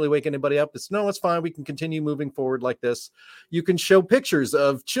didn't really wake anybody up. It's fine. We can continue moving forward like this. You can show pictures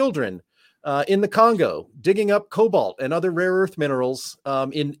of children in the Congo digging up cobalt and other rare earth minerals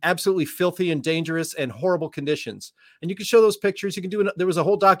in absolutely filthy and dangerous and horrible conditions. And you can show those pictures. You can there was a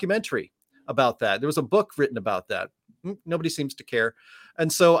whole documentary about that. There was a book written about that. Nobody seems to care.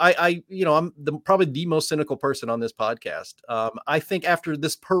 And so I'm probably the most cynical person on this podcast. I think after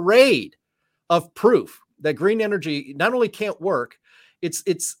this parade of proof that green energy not only can't work,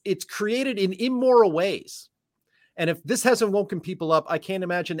 it's created in immoral ways. And if this hasn't woken people up, I can't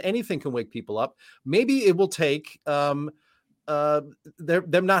imagine anything can wake people up. Maybe it will take them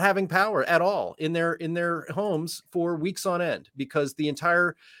not having power at all in their homes for weeks on end, because the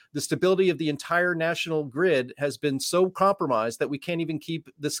stability of the entire national grid has been so compromised that we can't even keep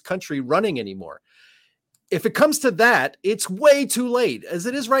this country running anymore. If it comes to that, it's way too late. As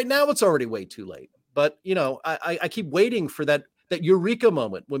it is right now, it's already way too late. But, I keep waiting for that eureka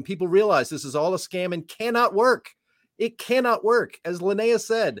moment when people realize this is all a scam and cannot work. It cannot work. As Linnea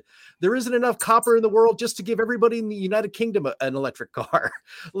said, there isn't enough copper in the world just to give everybody in the United Kingdom an electric car,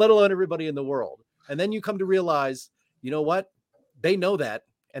 let alone everybody in the world. And then you come to realize, you know what? They know that.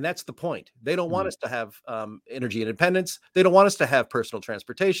 And that's the point. They don't want us to have energy independence. They don't want us to have personal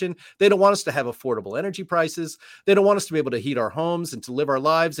transportation. They don't want us to have affordable energy prices. They don't want us to be able to heat our homes and to live our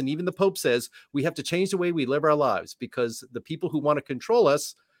lives. And even the Pope says we have to change the way we live our lives, because the people who want to control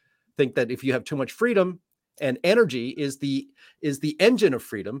us think that if you have too much freedom, and energy is the engine of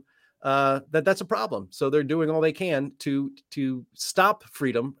freedom, that's a problem. So they're doing all they can to stop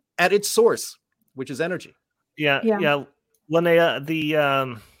freedom at its source, which is energy. Yeah. Linnea,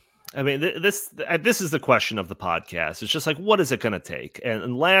 this is the question of the podcast. It's just like, what is it going to take?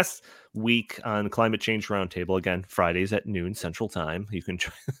 And last week on Climate Change Roundtable, again, Fridays at noon Central Time, you can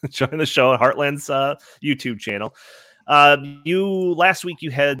join the show at Heartland's YouTube channel. Last week you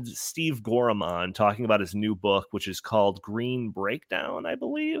had Steve Gorham on talking about his new book, which is called Green Breakdown, I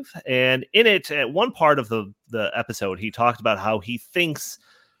believe. And in it, at one part of the episode, he talked about how he thinks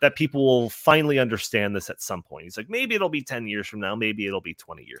that people will finally understand this at some point. He's like, maybe it'll be 10 years from now. Maybe it'll be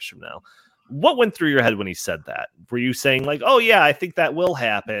 20 years from now. What went through your head when he said that? Were you saying like, oh yeah, I think that will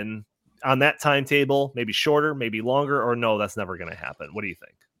happen on that timetable, maybe shorter, maybe longer, or no, that's never going to happen? What do you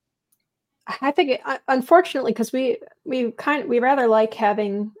think? I think, unfortunately, because we rather like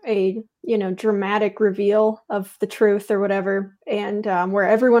having a dramatic reveal of the truth or whatever, and where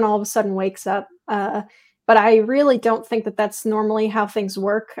everyone all of a sudden wakes up. But I really don't think that that's normally how things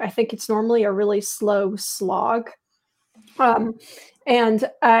work. I think it's normally a really slow slog. And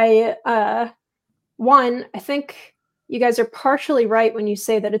I think you guys are partially right when you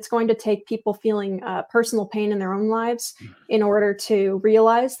say that it's going to take people feeling personal pain in their own lives in order to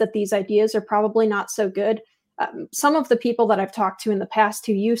realize that these ideas are probably not so good. Some of the people that I've talked to in the past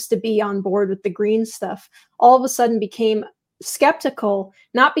who used to be on board with the green stuff all of a sudden became skeptical,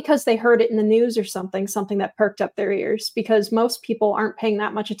 not because they heard it in the news or something that perked up their ears, because most people aren't paying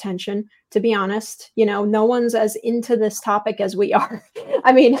that much attention, to be honest. No one's as into this topic as we are.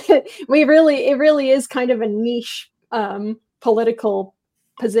 I mean, it really is kind of a niche political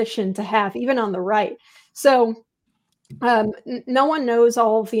position to have, even on the right. So no one knows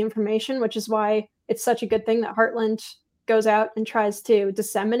all of the information, which is why it's such a good thing that Heartland goes out and tries to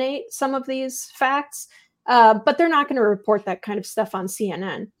disseminate some of these facts. But they're not going to report that kind of stuff on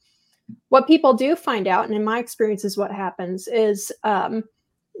CNN. What people do find out, and in my experience is what happens, is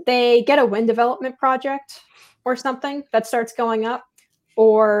they get a wind development project or something that starts going up,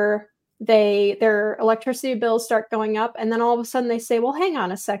 or their electricity bills start going up, and then all of a sudden they say, well, hang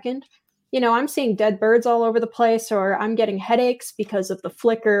on a second. I'm seeing dead birds all over the place, or I'm getting headaches because of the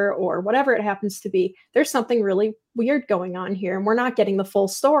flicker, or whatever it happens to be. There's something really weird going on here, and we're not getting the full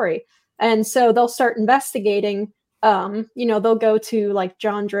story. And so they'll start investigating. They'll go to like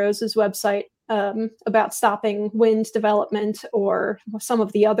John Droz's website about stopping wind development, or some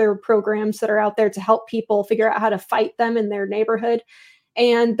of the other programs that are out there to help people figure out how to fight them in their neighborhood.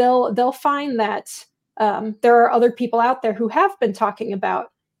 And they'll find that there are other people out there who have been talking about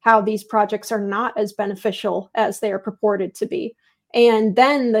how these projects are not as beneficial as they are purported to be. And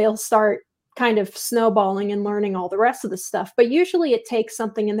then they'll start kind of snowballing and learning all the rest of the stuff. But usually it takes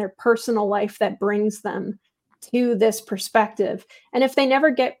something in their personal life that brings them to this perspective. And if they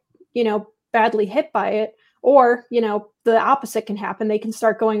never get, badly hit by it, or, the opposite can happen. They can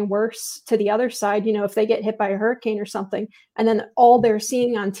start going worse to the other side. If they get hit by a hurricane or something, and then all they're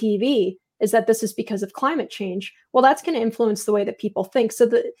seeing on TV is that this is because of climate change. Well, that's going to influence the way that people think. So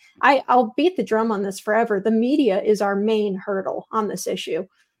I'll beat the drum on this forever. The media is our main hurdle on this issue.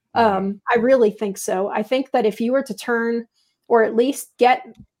 I really think so. I think that if you were to turn, or at least get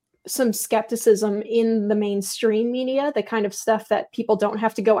some skepticism in the mainstream media, the kind of stuff that people don't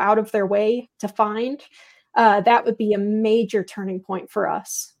have to go out of their way to find, that would be a major turning point for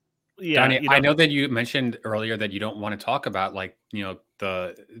us. Yeah, Donnie, I know that you mentioned earlier that you don't want to talk about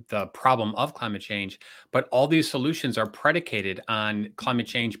the problem of climate change, but all these solutions are predicated on climate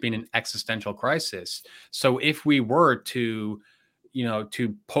change being an existential crisis. So if we were to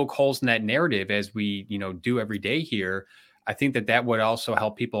to poke holes in that narrative as we, do every day here, I think that would also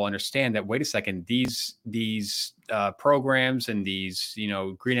help people understand that, wait a second, these programs and these,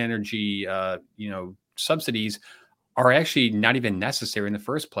 green energy, subsidies are actually not even necessary in the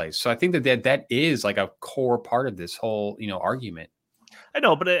first place. So I think that is like a core part of this whole, argument. I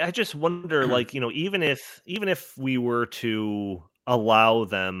know, but I just wonder, like, even if we were to allow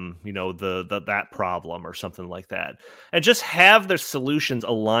them, that problem or something like that, and just have their solutions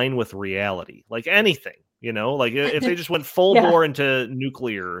align with reality, like anything, like if they just went full bore into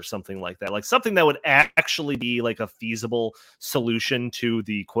nuclear or something like that, like something that would actually be like a feasible solution to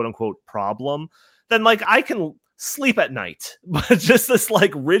the quote unquote problem, then like I can sleep at night. But just this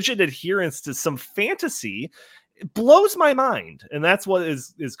like rigid adherence to some fantasy, it blows my mind, and that's what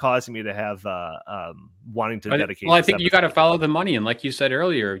is causing me to have wanting to dedicate. Well, I think you got to follow the money, and like you said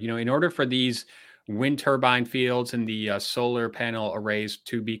earlier, in order for these wind turbine fields and the solar panel arrays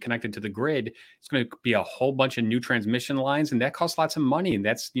to be connected to the grid, it's going to be a whole bunch of new transmission lines, and that costs lots of money, and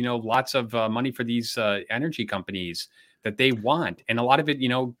that's lots of money for these energy companies that they want, and a lot of it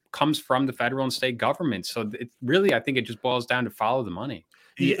comes from the federal and state government. So it really, I think it just boils down to follow the money.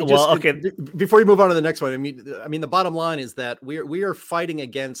 Yeah, well, okay. Before you move on to the next one, I mean, the bottom line is that we are fighting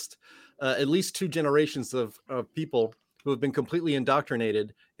against at least two generations of people who have been completely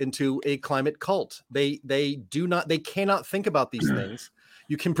indoctrinated into a climate cult. They cannot think about these things.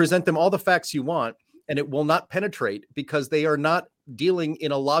 You can present them all the facts you want, and it will not penetrate, because they are not dealing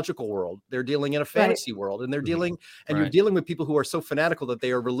in a logical world. They're dealing in a fantasy world, and they're dealing, and you're dealing with people who are so fanatical that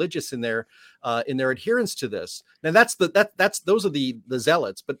they are religious in their adherence to this. Now those are the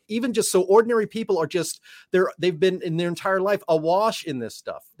zealots, but even just so ordinary people are just they've been in their entire life awash in this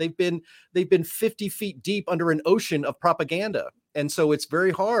stuff. They've been 50 feet deep under an ocean of propaganda. And so it's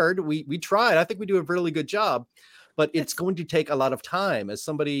very hard. We tried. I think we do a really good job, but it's going to take a lot of time. As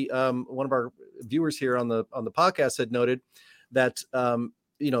somebody, one of our viewers here on the podcast had noted, that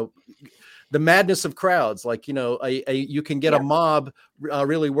the madness of crowds, like you can get a mob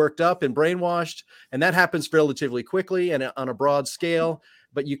really worked up and brainwashed, and that happens relatively quickly and on a broad scale.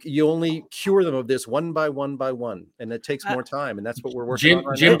 But you only cure them of this one by one, and it takes more time, and that's what we're working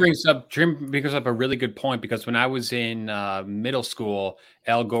on. Jim brings up a really good point, because when I was in middle school,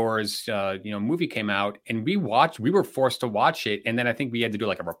 Al Gore's movie came out, and we were forced to watch it, and then I think we had to do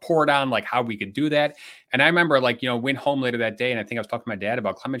like a report on like how we could do that. And I remember went home later that day, and I think I was talking to my dad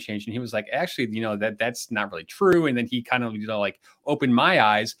about climate change, and he was like, actually, that's not really true. And then he kind of opened my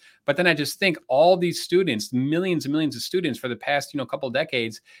eyes. But then I just think all these students, millions and millions of students for the past couple of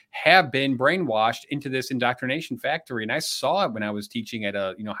decades, have been brainwashed into this indoctrination factory. And I saw it when I was teaching at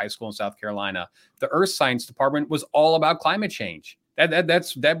a high school in South Carolina. The Earth Science department was all about climate change.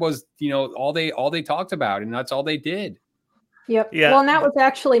 That was all they talked about, and that's all they did. Yep. Yeah. Well, and that was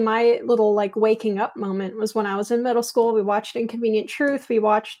actually my little waking up moment, was when I was in middle school. We watched Inconvenient Truth. We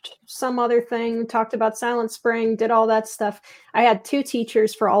watched some other thing, talked about Silent Spring, did all that stuff. I had two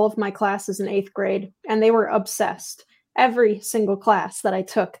teachers for all of my classes in 8th grade, and they were obsessed. Every single class that I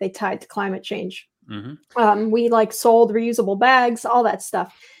took, they tied to climate change. Mm-hmm. We sold reusable bags, all that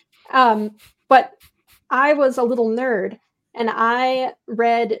stuff. But I was a little nerd, and I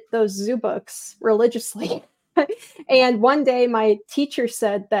read those zoo books religiously. And one day my teacher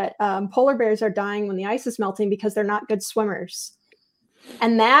said that polar bears are dying when the ice is melting because they're not good swimmers.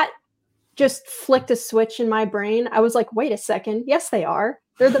 And that just flicked a switch in my brain. I was like, wait a second. Yes, they are.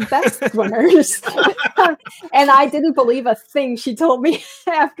 They're the best swimmers. And I didn't believe a thing she told me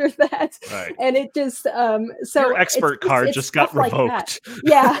after that. Right. And it just, so your expert card just got revoked.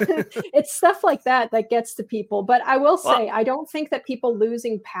 Yeah. It's stuff like that gets to people. But I will say, I don't think that people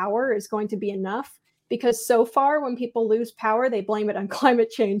losing power is going to be enough. Because so far, when people lose power, they blame it on climate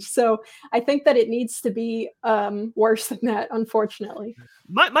change. So I think that it needs to be worse than that, unfortunately.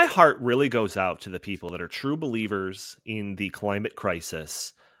 My heart really goes out to the people that are true believers in the climate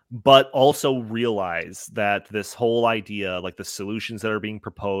crisis, but also realize that this whole idea, like the solutions that are being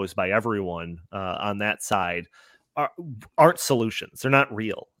proposed by everyone on that side, aren't solutions. They're not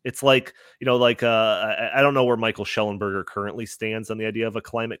real. It's I don't know where Michael Schellenberger currently stands on the idea of a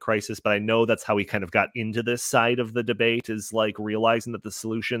climate crisis, but I know that's how he kind of got into this side of the debate, is realizing that the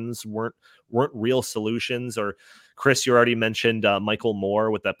solutions weren't real solutions. Or Chris, you already mentioned Michael Moore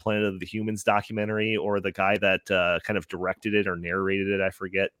with that Planet of the Humans documentary, or the guy that kind of directed it or narrated it, I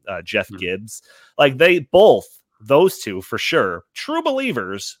forget, Jeff Gibbs. Those two, for sure, true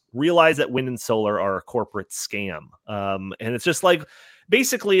believers, realize that wind and solar are a corporate scam. And it's just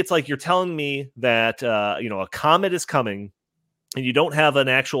basically, it's you're telling me that, a comet is coming and you don't have an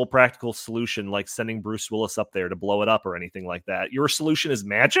actual practical solution like sending Bruce Willis up there to blow it up or anything like that, your solution is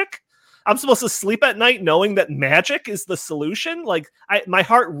magic? I'm supposed to sleep at night knowing that magic is the solution? Like, my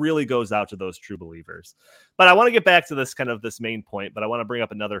heart really goes out to those true believers. But I want to get back to this main point, but I want to bring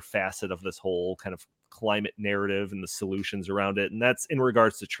up another facet of this whole kind of climate narrative and the solutions around it, and that's in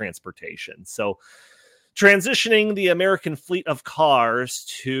regards to transportation. So transitioning the American fleet of cars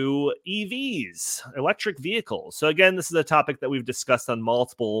to EVs, electric vehicles. So again, this is a topic that we've discussed on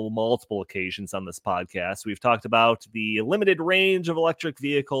multiple occasions on this podcast. We've talked about the limited range of electric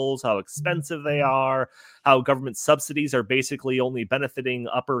vehicles, how expensive they are, how government subsidies are basically only benefiting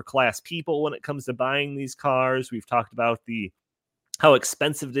upper class people when it comes to buying these cars. We've talked about how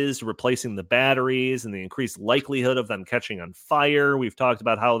expensive it is replacing the batteries and the increased likelihood of them catching on fire. We've talked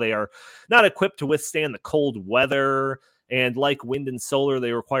about how they are not equipped to withstand the cold weather. And like wind and solar,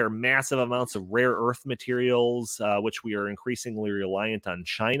 they require massive amounts of rare earth materials, which we are increasingly reliant on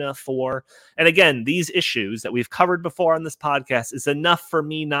China for. And again, these issues that we've covered before on this podcast is enough for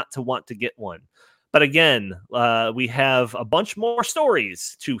me not to want to get one. But again, we have a bunch more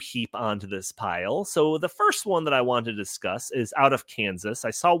stories to heap onto this pile. So the first one that I want to discuss is out of Kansas.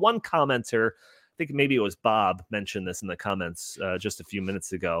 I saw one commenter, I think maybe it was Bob, mentioned this in the comments just a few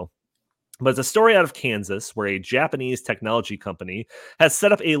minutes ago. But it's a story out of Kansas where a Japanese technology company has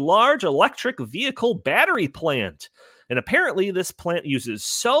set up a large electric vehicle battery plant. And apparently this plant uses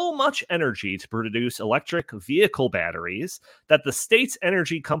so much energy to produce electric vehicle batteries that the state's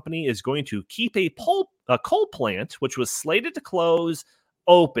energy company is going to keep a coal plant, which was slated to close,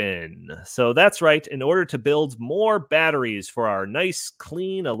 open. So that's right. In order to build more batteries for our nice,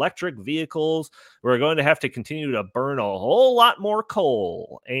 clean electric vehicles, we're going to have to continue to burn a whole lot more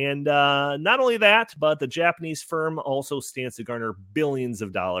coal. And not only that, but the Japanese firm also stands to garner billions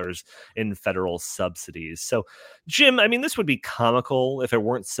of dollars in federal subsidies. So, Jim, I mean, this would be comical if it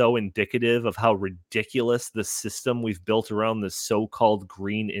weren't so indicative of how ridiculous the system we've built around this so-called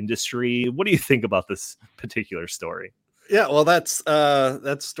green industry. What do you think about this particular story? Yeah, well, that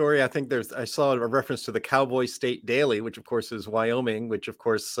story. I think I saw a reference to the Cowboy State Daily, which of course is Wyoming, which of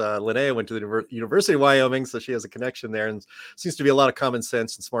course Linnea went to the University of Wyoming, so she has a connection there, and seems to be a lot of common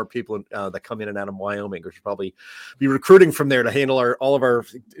sense and smart people that come in and out of Wyoming, which should probably be recruiting from there to handle all of our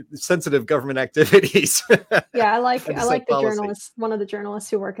sensitive government activities. Yeah, I like the journalist, one of the journalists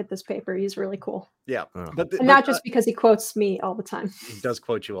who work at this paper. He's really cool. Yeah, but not just because he quotes me all the time. He does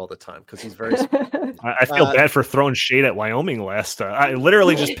quote you all the time because he's very. I feel bad for throwing shade at Wyoming last. I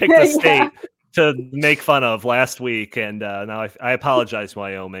literally just picked a state to make fun of last week, and now I apologize,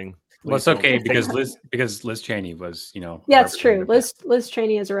 Wyoming. Well, it's okay because Liz Cheney was, Yeah, it's true. Liz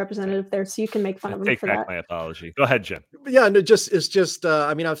Cheney is a representative there, so you can make fun of him for that. Take back my apology. Go ahead, Jim. Yeah, no, it's just.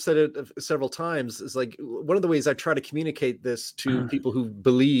 I mean, I've said it several times. It's like one of the ways I try to communicate this to people who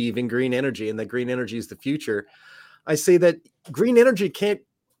believe in green energy and that green energy is the future. I say that green energy can't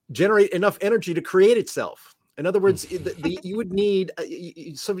generate enough energy to create itself. In other words, you would need,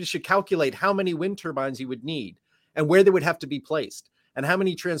 somebody should calculate how many wind turbines you would need and where they would have to be placed and how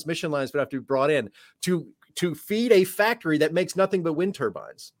many transmission lines would have to be brought in to feed a factory that makes nothing but wind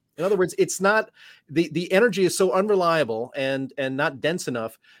turbines. In other words, it's not the energy is so unreliable and not dense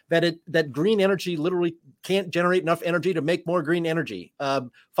enough that green energy literally can't generate enough energy to make more green energy.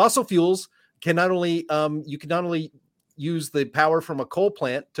 Fossil fuels can not only use the power from a coal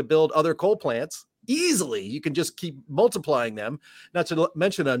plant to build other coal plants easily. You can just keep multiplying them, not to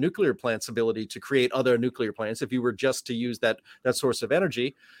mention a nuclear plant's ability to create other nuclear plants if you were just to use that source of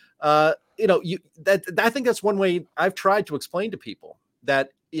energy. I think that's one way I've tried to explain to people that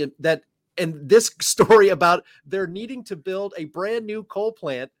and this story about they're needing to build a brand new coal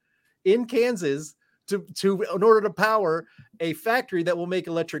plant in Kansas in order to power a factory that will make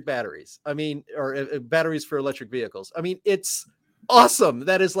electric batteries. I mean, or batteries for electric vehicles. I mean, it's awesome.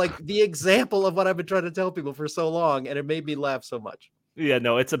 That is like the example of what I've been trying to tell people for so long, and it made me laugh so much. Yeah,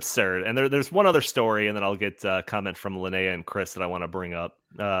 no, it's absurd. And there's one other story, and then I'll get a comment from Linnea and Chris that I want to bring up.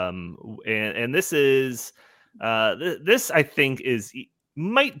 And this is this I think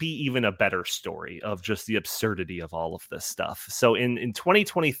might be even a better story of just the absurdity of all of this stuff. So in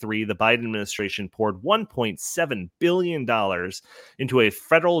 2023, the Biden administration poured $1.7 billion into a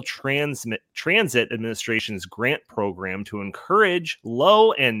federal transit administration's grant program to encourage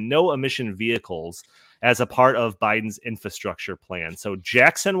low and no emission vehicles as a part of Biden's infrastructure plan. So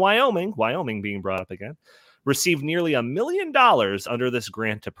Jackson, Wyoming being brought up again, received nearly $1 million under this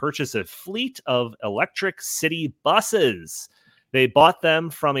grant to purchase a fleet of electric city buses. They bought them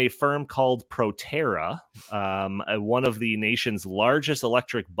from a firm called Proterra, one of the nation's largest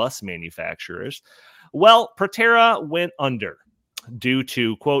electric bus manufacturers. Well, Proterra went under. due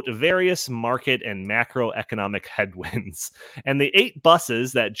to, quote, various market and macroeconomic headwinds. And the 8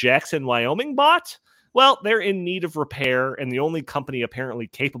 buses that Jackson, Wyoming bought, well, they're in need of repair, and the only company apparently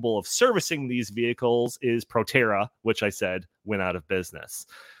capable of servicing these vehicles is Proterra, which I said went out of business.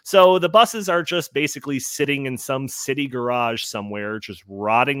 So the buses are just basically sitting in some city garage somewhere, just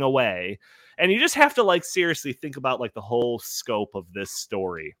rotting away. And you just have to seriously think about the whole scope of this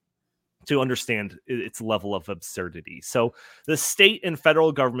story to understand its level of absurdity. So the state and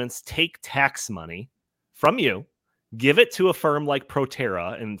federal governments take tax money from you, give it to a firm like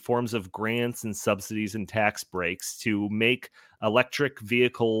Proterra in forms of grants and subsidies and tax breaks to make electric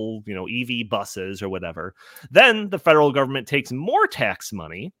vehicle, EV buses or whatever. Then the federal government takes more tax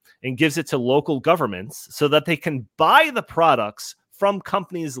money and gives it to local governments so that they can buy the products from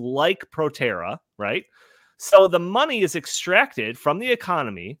companies like Proterra, right? So the money is extracted from the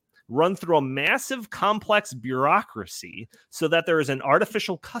economy, run through a massive complex bureaucracy so that there is an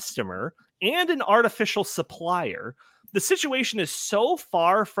artificial customer and an artificial supplier. The situation is so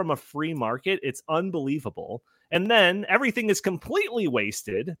far from a free market, it's unbelievable. And then everything is completely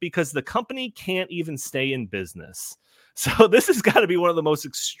wasted because the company can't even stay in business. So this has got to be one of the most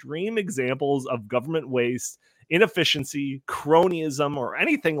extreme examples of government waste, inefficiency, cronyism, or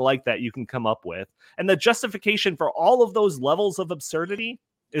anything like that you can come up with. And the justification for all of those levels of absurdity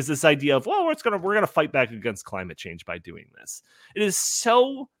is this idea of, well, we're going to fight back against climate change by doing this. It is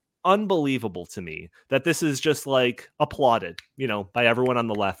so unbelievable to me that this is just applauded, by everyone on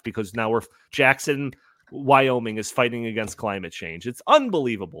the left, because now Jackson, Wyoming is fighting against climate change. It's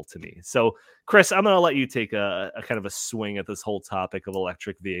unbelievable to me. So, Chris, I'm going to let you take a kind of a swing at this whole topic of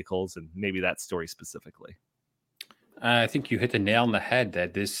electric vehicles and maybe that story specifically. I think you hit the nail on the head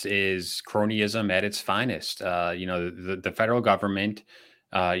that this is cronyism at its finest. The federal government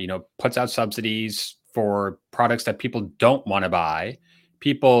puts out subsidies for products that people don't want to buy.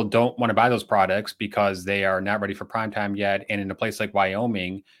 People don't want to buy those products because they are not ready for prime time yet. And in a place like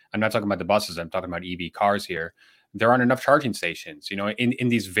Wyoming, I'm not talking about the buses, I'm talking about EV cars here. There aren't enough charging stations. In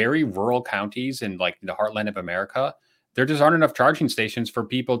these very rural counties in the heartland of America, there just aren't enough charging stations for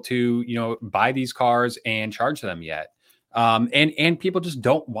people to, buy these cars and charge them yet. And people just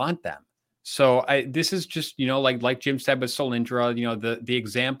don't want them. So this is just, like Jim said with Solyndra, the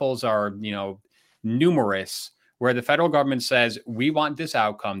examples are, numerous, where the federal government says, we want this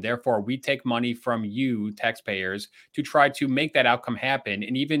outcome. Therefore, we take money from you, taxpayers, to try to make that outcome happen.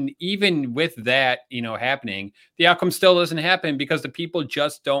 And even with that, happening, the outcome still doesn't happen because the people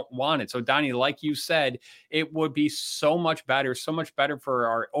just don't want it. So, Donnie, like you said, it would be so much better for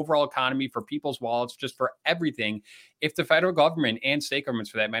our overall economy, for people's wallets, just for everything, if the federal government and state governments,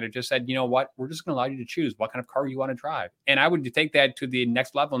 for that matter, just said, you know what, we're just going to allow you to choose what kind of car you want to drive. And I would take that to the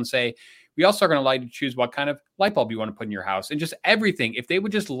next level and say, we also are going to allow you to choose what kind of light bulb you want to put in your house and just everything. If they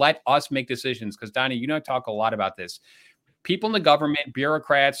would just let us make decisions, because Donnie, I talk a lot about this. People in the government,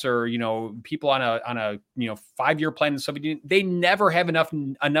 bureaucrats, or people on a 5-year plan, they never have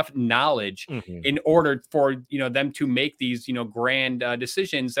enough knowledge in order for them to make these grand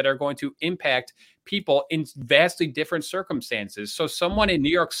decisions that are going to impact people in vastly different circumstances. So someone in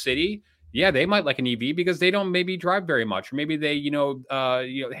New York City, yeah, they might like an EV because they don't maybe drive very much, or maybe they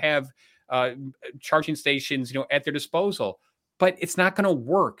have charging stations at their disposal, but it's not going to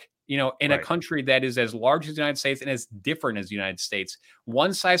work. In a country that is as large as the United States and as different as the United States,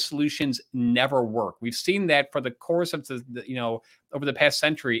 one-size solutions never work. We've seen that for the course of over the past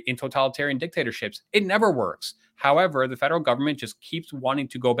century in totalitarian dictatorships. It never works. However, the federal government just keeps wanting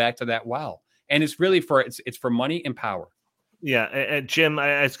to go back to that well, and it's really it's for money and power. Yeah, and Jim,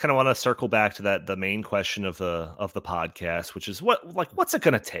 I just kind of want to circle back to the main question of the podcast, which is what's it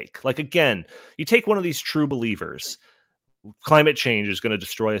going to take? Again, you take one of these true believers. Climate change is going to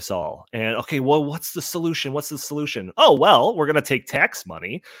destroy us all. And okay, well, what's the solution? Oh, well, we're going to take tax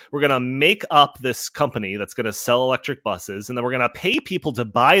money. We're going to make up this company that's going to sell electric buses. And then we're going to pay people to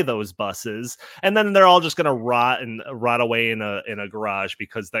buy those buses. And then they're all just going to rot away in a garage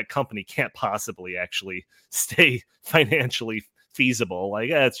because that company can't possibly actually stay financially feasible.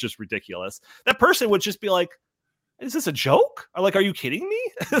 It's just ridiculous. That person would just be like, is this a joke? Or are you kidding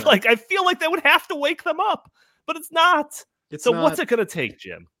me? I feel like that would have to wake them up, but it's not. What's it going to take,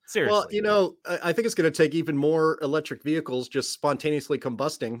 Jim? Seriously. Well, I think it's going to take even more electric vehicles just spontaneously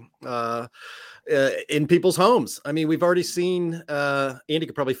combusting in people's homes. I mean, we've already seen, Andy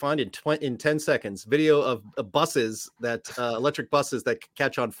could probably find in 10 seconds, video of buses electric buses that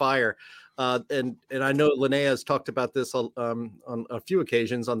catch on fire. And I know Linnea has talked about this on a few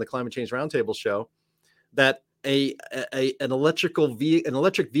occasions on the Climate Change Roundtable show, that an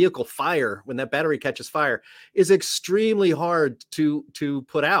electric vehicle fire, when that battery catches fire, is extremely hard to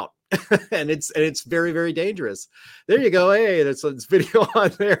put out. and it's very, very dangerous. There you go. Hey, there's this video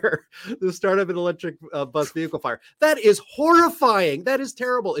on there. The start of an electric bus vehicle fire. That is horrifying. That is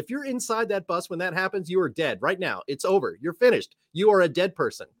terrible. If you're inside that bus when that happens, you are dead right now. It's over. You're finished. You are a dead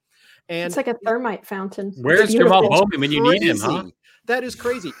person. And it's like a thermite fountain. Where's Jamal Bowman when you need him, huh? That is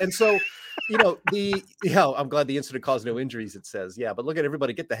crazy. And so, I'm glad the incident caused no injuries, it says. Yeah, but look at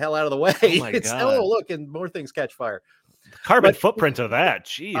everybody, get the hell out of the way. Oh my God. Look, and more things catch fire. Carbon footprint of that.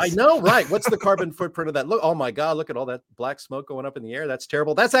 Jeez. I know, right? What's the carbon footprint of that? Look, oh my God, look at all that black smoke going up in the air. That's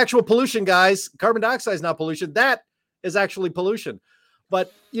terrible. That's actual pollution, guys. Carbon dioxide is not pollution. That is actually pollution.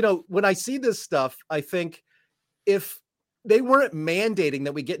 But, when I see this stuff, I think if they weren't mandating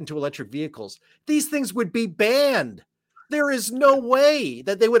that we get into electric vehicles, these things would be banned. There is no way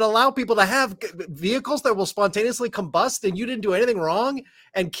that they would allow people to have vehicles that will spontaneously combust and you didn't do anything wrong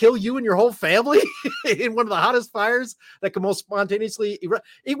and kill you and your whole family in one of the hottest fires that can most spontaneously erupt.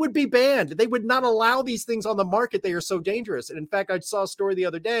 It would be banned. They would not allow these things on the market. They are so dangerous. And in fact, I saw a story the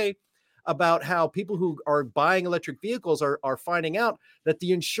other day about how people who are buying electric vehicles are finding out that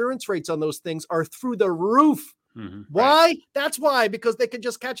the insurance rates on those things are through the roof. Mm-hmm. Why? Right. That's why, because they can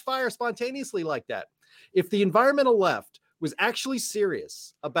just catch fire spontaneously like that. If the environmental left was actually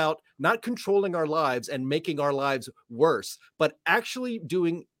serious about not controlling our lives and making our lives worse, but actually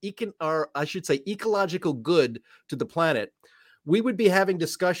doing ecological good to the planet, we would be having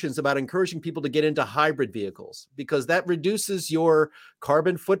discussions about encouraging people to get into hybrid vehicles, because that reduces your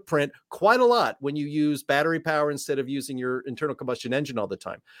carbon footprint quite a lot when you use battery power instead of using your internal combustion engine all the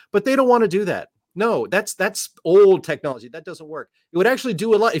time. But they don't want to do that. No, that's old technology. That doesn't work. It would actually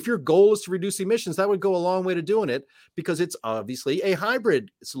do a lot. If your goal is to reduce emissions, that would go a long way to doing it, because it's obviously a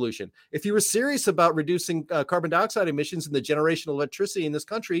hybrid solution. If you were serious about reducing carbon dioxide emissions and the generation of electricity in this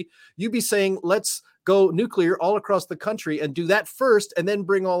country, you'd be saying, let's go nuclear all across the country and do that first, and then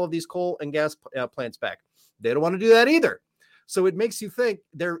bring all of these coal and gas plants back. They don't want to do that either. So it makes you think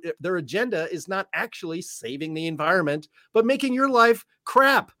their agenda is not actually saving the environment, but making your life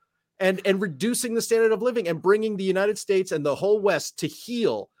crap. And reducing the standard of living and bringing the United States and the whole West to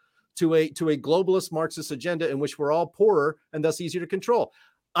heel to a globalist Marxist agenda in which we're all poorer and thus easier to control.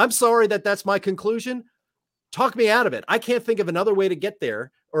 I'm sorry that's my conclusion. Talk me out of it. I can't think of another way to get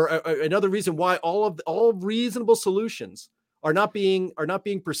there, or another reason why all reasonable solutions are not being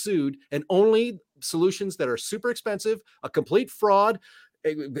pursued, and only solutions that are super expensive, a complete fraud,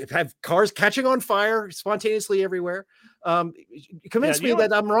 have cars catching on fire spontaneously everywhere. Convince me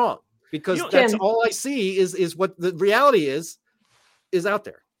that I'm wrong. Because that's all I see is what the reality is out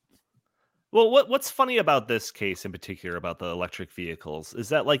there. Well, what's funny about this case in particular, about the electric vehicles, is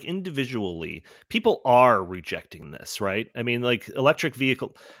that, like, individually, people are rejecting this, right? I mean, like, electric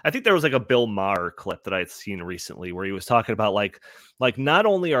vehicle. I think there was like a Bill Maher clip that I'd seen recently where he was talking about like not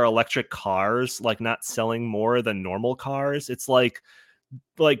only are electric cars like not selling more than normal cars, it's like,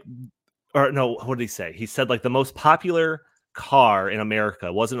 or no, what did he say? He said like the most popular car in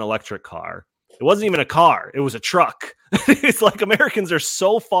America was an electric car. It wasn't even a car, it was a truck. It's like Americans are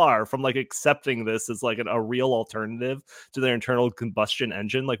so far from like accepting this as like a real alternative to their internal combustion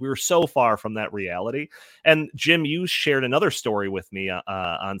engine. Like, we were so far from that reality. And Jim, you shared another story with me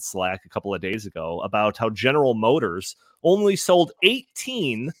on Slack a couple of days ago about how General Motors only sold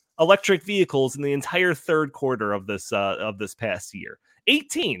 18 electric vehicles in the entire third quarter of this past year.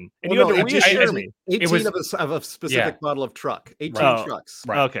 18, and you had to reassure me. 18 of a specific model of truck. 18 trucks.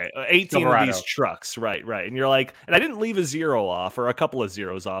 Right. Okay, 18 Silverado. Of these trucks. Right. And you're like, and I didn't leave a zero off or a couple of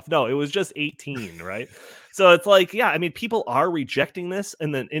zeros off. No, it was just 18, right? So it's like, yeah, I mean, people are rejecting this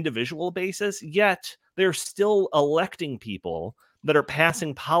on an individual basis, yet they're still electing people that are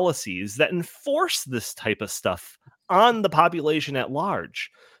passing policies that enforce this type of stuff on the population at large.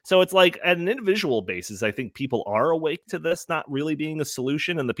 So it's like, at an individual basis, I think people are awake to this not really being a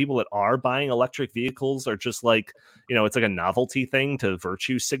solution. And the people that are buying electric vehicles are just like, it's like a novelty thing to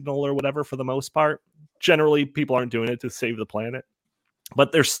virtue signal or whatever for the most part. Generally, people aren't doing it to save the planet.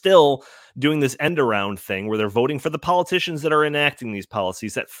 But they're still doing this end around thing where they're voting for the politicians that are enacting these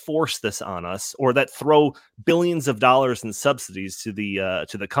policies that force this on us, or that throw billions of dollars in subsidies to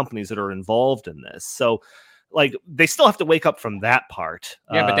the companies that are involved in this. So, like, they still have to wake up from that part.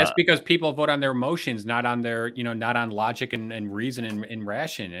 Yeah, but that's because people vote on their emotions, not on their, not on logic and reason and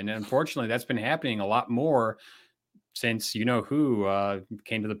ration. And unfortunately, that's been happening a lot more since who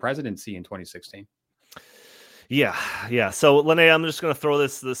came to the presidency in 2016. Yeah. So, Linnea, I'm just going to throw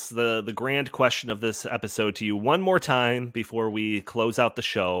the grand question of this episode to you one more time before we close out the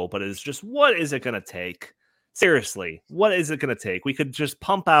show. But it's just, what is it going to take Seriously, what is it going to take? We could just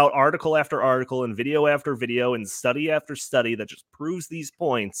pump out article after article and video after video and study after study that just proves these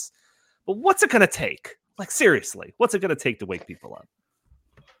points. But what's it going to take? Like, seriously, what's it going to take to wake people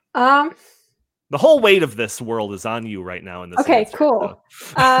up? The whole weight of this world is on you right now in this. Okay, answer, cool.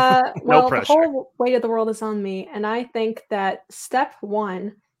 So. Well, the whole weight of the world is on me. And I think that step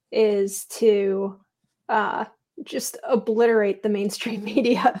one is to just obliterate the mainstream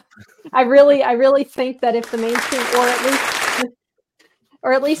media. I really think that if the mainstream,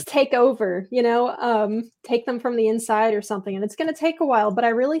 or at least take over, take them from the inside or something, and it's going to take a while, but I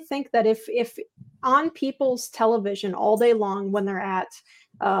really think that if on people's television all day long when they're at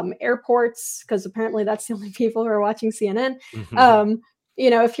airports, because apparently that's the only people who are watching CNN,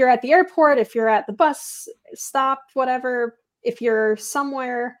 if you're at the airport, if you're at the bus stop, whatever, if you're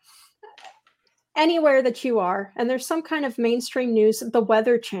somewhere, anywhere that you are, and there's some kind of mainstream news, the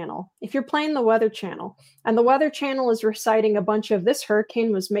Weather Channel, if you're playing the Weather Channel, and the Weather Channel is reciting a bunch of this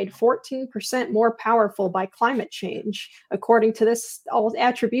hurricane was made 14% more powerful by climate change, according to this all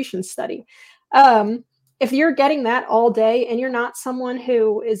attribution study. If you're getting that all day and you're not someone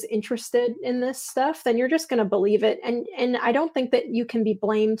who is interested in this stuff, then you're just going to believe it. And I don't think that you can be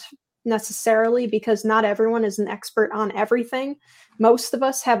blamed necessarily, because not everyone is an expert on everything. Most of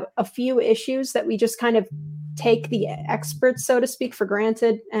us have a few issues that we just kind of take the experts, so to speak, for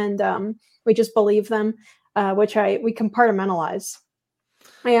granted, and we just believe them, which we compartmentalize,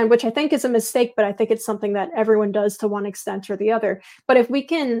 and which I think is a mistake, but I think it's something that everyone does to one extent or the other. But if we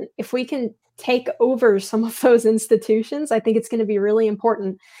can take over some of those institutions, I think it's going to be really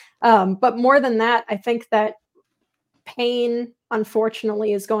important. But more than that, I think that pain,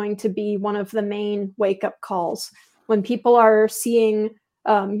 unfortunately, is going to be one of the main wake-up calls. When people are seeing,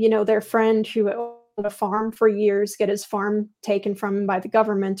 their friend who owned a farm for years get his farm taken from him by the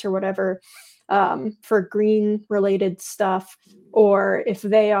government or whatever, for green-related stuff, or if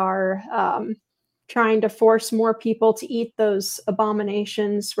they are trying to force more people to eat those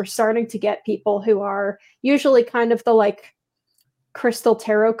abominations, we're starting to get people who are usually kind of the crystal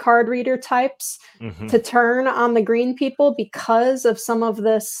tarot card reader types to turn on the green people because of some of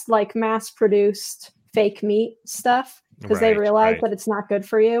this mass-produced fake meat stuff, because they realize that it's not good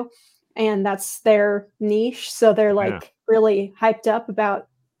for you, and that's their niche. So they're really hyped up about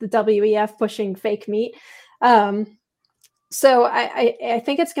the WEF pushing fake meat. So I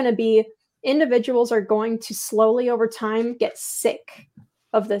think it's going to be, individuals are going to slowly over time get sick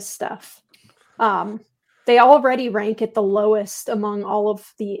of this stuff. They already rank at the lowest among all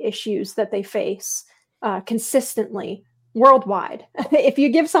of the issues that they face consistently worldwide. If you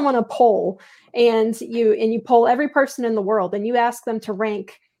give someone a poll and you poll every person in the world and you ask them to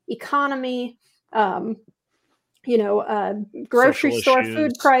rank economy, grocery store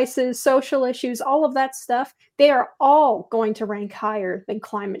food prices, social issues, all of that stuff, they are all going to rank higher than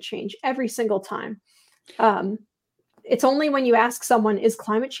climate change every single time. It's only when you ask someone, is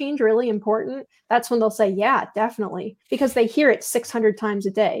climate change really important? That's when they'll say, yeah, definitely, because they hear it 600 times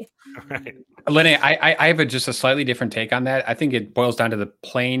a day. Right. Lenny, I have just a slightly different take on that. I think it boils down to the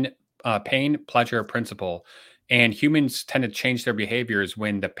plain pain pleasure principle. And humans tend to change their behaviors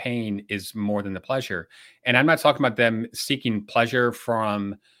when the pain is more than the pleasure. And I'm not talking about them seeking pleasure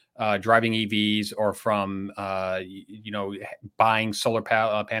from driving EVs or from, buying solar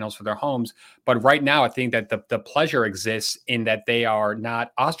panels for their homes. But right now, I think that the pleasure exists in that they are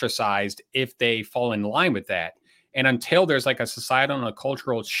not ostracized if they fall in line with that. And until there's a societal and a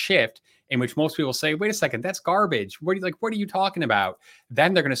cultural shift in which most people say, wait a second, that's garbage. What are you talking about?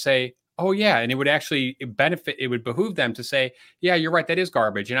 Then they're going to say, oh yeah. And it would actually it would behoove them to say, yeah, you're right. That is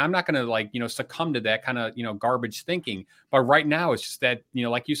garbage. And I'm not going to succumb to that kind of, garbage thinking. But right now it's just that,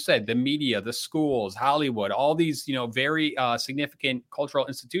 like you said, the media, the schools, Hollywood, all these, very significant cultural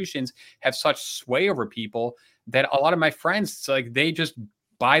institutions have such sway over people that a lot of my friends, they just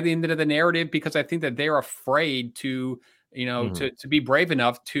buy the end of the narrative, because I think that they're afraid to, to be brave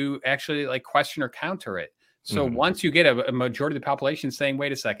enough to actually question or counter it. So once you get a majority of the population saying,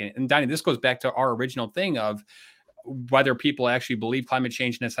 wait a second, and Donnie, this goes back to our original thing of whether people actually believe climate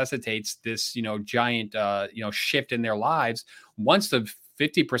change necessitates this, giant, shift in their lives. Once the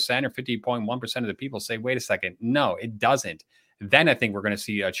 50% or 50.1% of the people say, wait a second, no, it doesn't, then I think we're going to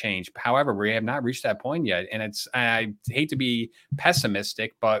see a change. However, we have not reached that point yet. And I hate to be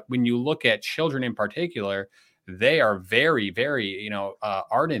pessimistic, but when you look at children in particular, they are very, very,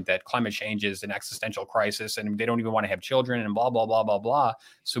 ardent that climate change is an existential crisis, and they don't even want to have children and blah, blah, blah, blah, blah.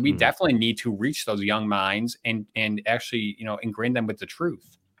 So we definitely need to reach those young minds and actually, ingrain them with the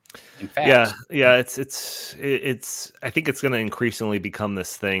truth. In fact, yeah, it's. I think it's going to increasingly become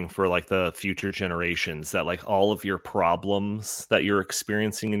this thing for like the future generations that like all of your problems that you're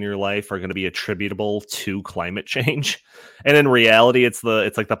experiencing in your life are going to be attributable to climate change, and in reality, it's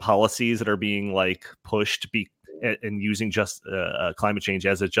like the policies that are being like pushed and using just climate change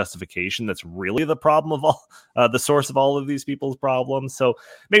as a justification that's really the problem of all the source of all of these people's problems. So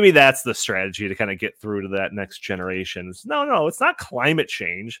maybe that's the strategy to kind of get through to that next generation. No, it's not climate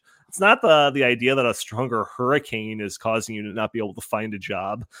change. It's not the idea that a stronger hurricane is causing you to not be able to find a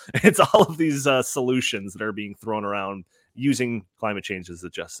job. It's all of these solutions that are being thrown around using climate change as a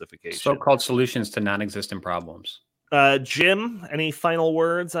justification. So-called solutions to non-existent problems. Jim, any final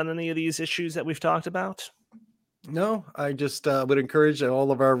words on any of these issues that we've talked about? No, I just would encourage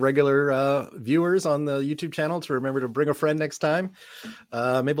all of our regular viewers on the YouTube channel to remember to bring a friend next time.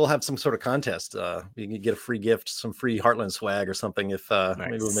 Maybe we'll have some sort of contest. You can get a free gift, some free Heartland swag or something if nice.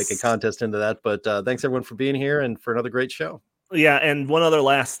 Maybe we'll make a contest into that. But thanks everyone for being here and for another great show. Yeah, and one other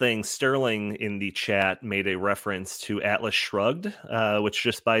last thing, Sterling in the chat made a reference to Atlas Shrugged, which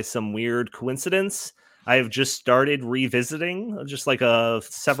just by some weird coincidence, I have just started revisiting just like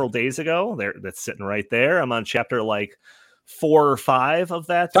several days ago. That's sitting right there. I'm on chapter like 4 or 5 of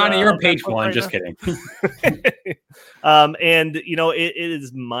that. Donnie, you're on page 1. Right, just kidding. And it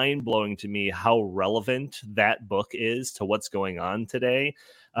is mind blowing to me how relevant that book is to what's going on today.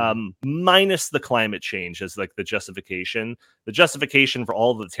 Minus the climate change as like the justification for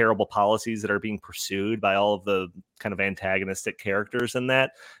all of the terrible policies that are being pursued by all of the kind of antagonistic characters in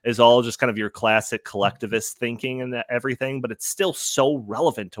that is all just kind of your classic collectivist thinking and everything, but it's still so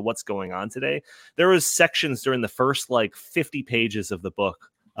relevant to what's going on today. There was sections during the first like 50 pages of the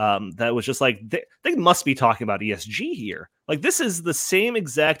book that was just like, they must be talking about ESG here. Like, this is the same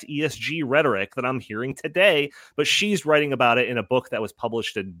exact ESG rhetoric that I'm hearing today, but she's writing about it in a book that was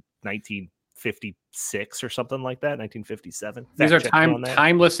published in 1956 or something like that, 1957. These are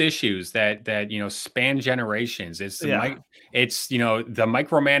timeless issues that span generations. It's the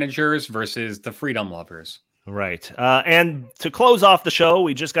micromanagers versus the freedom lovers. Right. And to close off the show,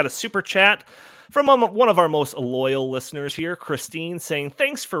 we just got a super chat from one of our most loyal listeners here, Christine, saying,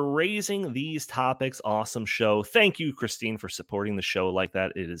 thanks for raising these topics. Awesome show. Thank you, Christine, for supporting the show like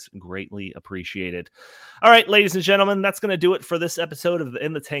that. It is greatly appreciated. All right, ladies and gentlemen, that's going to do it for this episode of the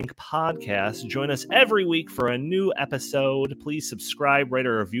In the Tank podcast. Join us every week for a new episode. Please subscribe, write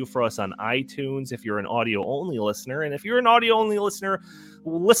a review for us on iTunes if you're an audio-only listener. And if you're an audio-only listener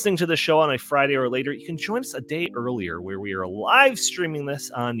listening to the show on a Friday or later, you can join us a day earlier where we are live streaming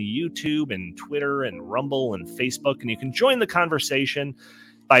this on YouTube and Twitter and Rumble and Facebook. And you can join the conversation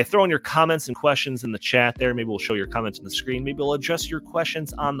by throwing your comments and questions in the chat there. Maybe we'll show your comments on the screen. Maybe we'll adjust your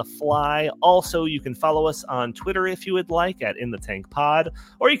questions on the fly. Also, you can follow us on Twitter if you would like at In the Tank Pod,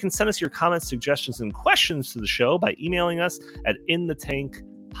 or you can send us your comments, suggestions, and questions to the show by emailing us at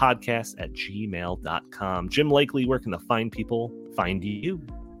inthetankpodcast@gmail.com. Jim Lakely, where can the fine people find you?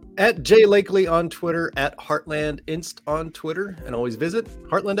 At J Lakely on Twitter, at Heartland Inst on Twitter, and always visit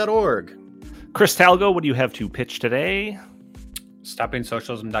heartland.org. Chris Talgo, what do you have to pitch today?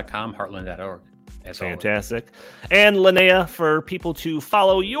 StoppingSocialism.com, heartland.org. Fantastic. And Linnea, for people to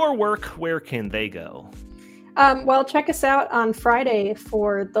follow your work, where can they go? Well, check us out on Friday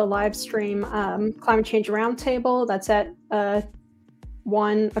for the live stream Climate Change Roundtable. That's at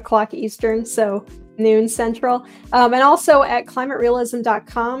 1 o'clock Eastern, so noon Central. And also at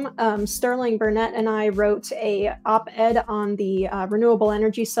climaterealism.com, Sterling Burnett and I wrote a op-ed on the renewable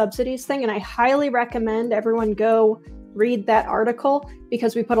energy subsidies thing, and I highly recommend everyone go read that article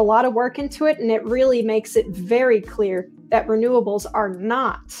because we put a lot of work into it, and it really makes it very clear that renewables are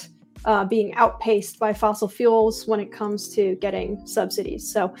not being outpaced by fossil fuels when it comes to getting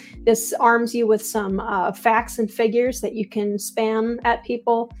subsidies. So this arms you with some facts and figures that you can spam at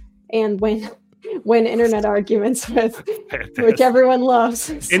people and win internet arguments with, which everyone loves.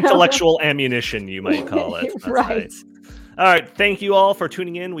 So. Intellectual ammunition, you might call it. That's right. All right. Thank you all for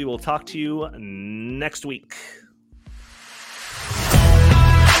tuning in. We will talk to you next week.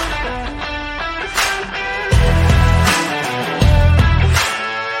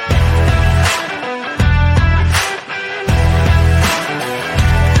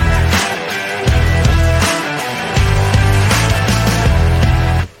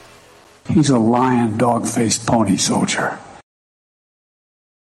 He's a lion, dog-faced pony soldier.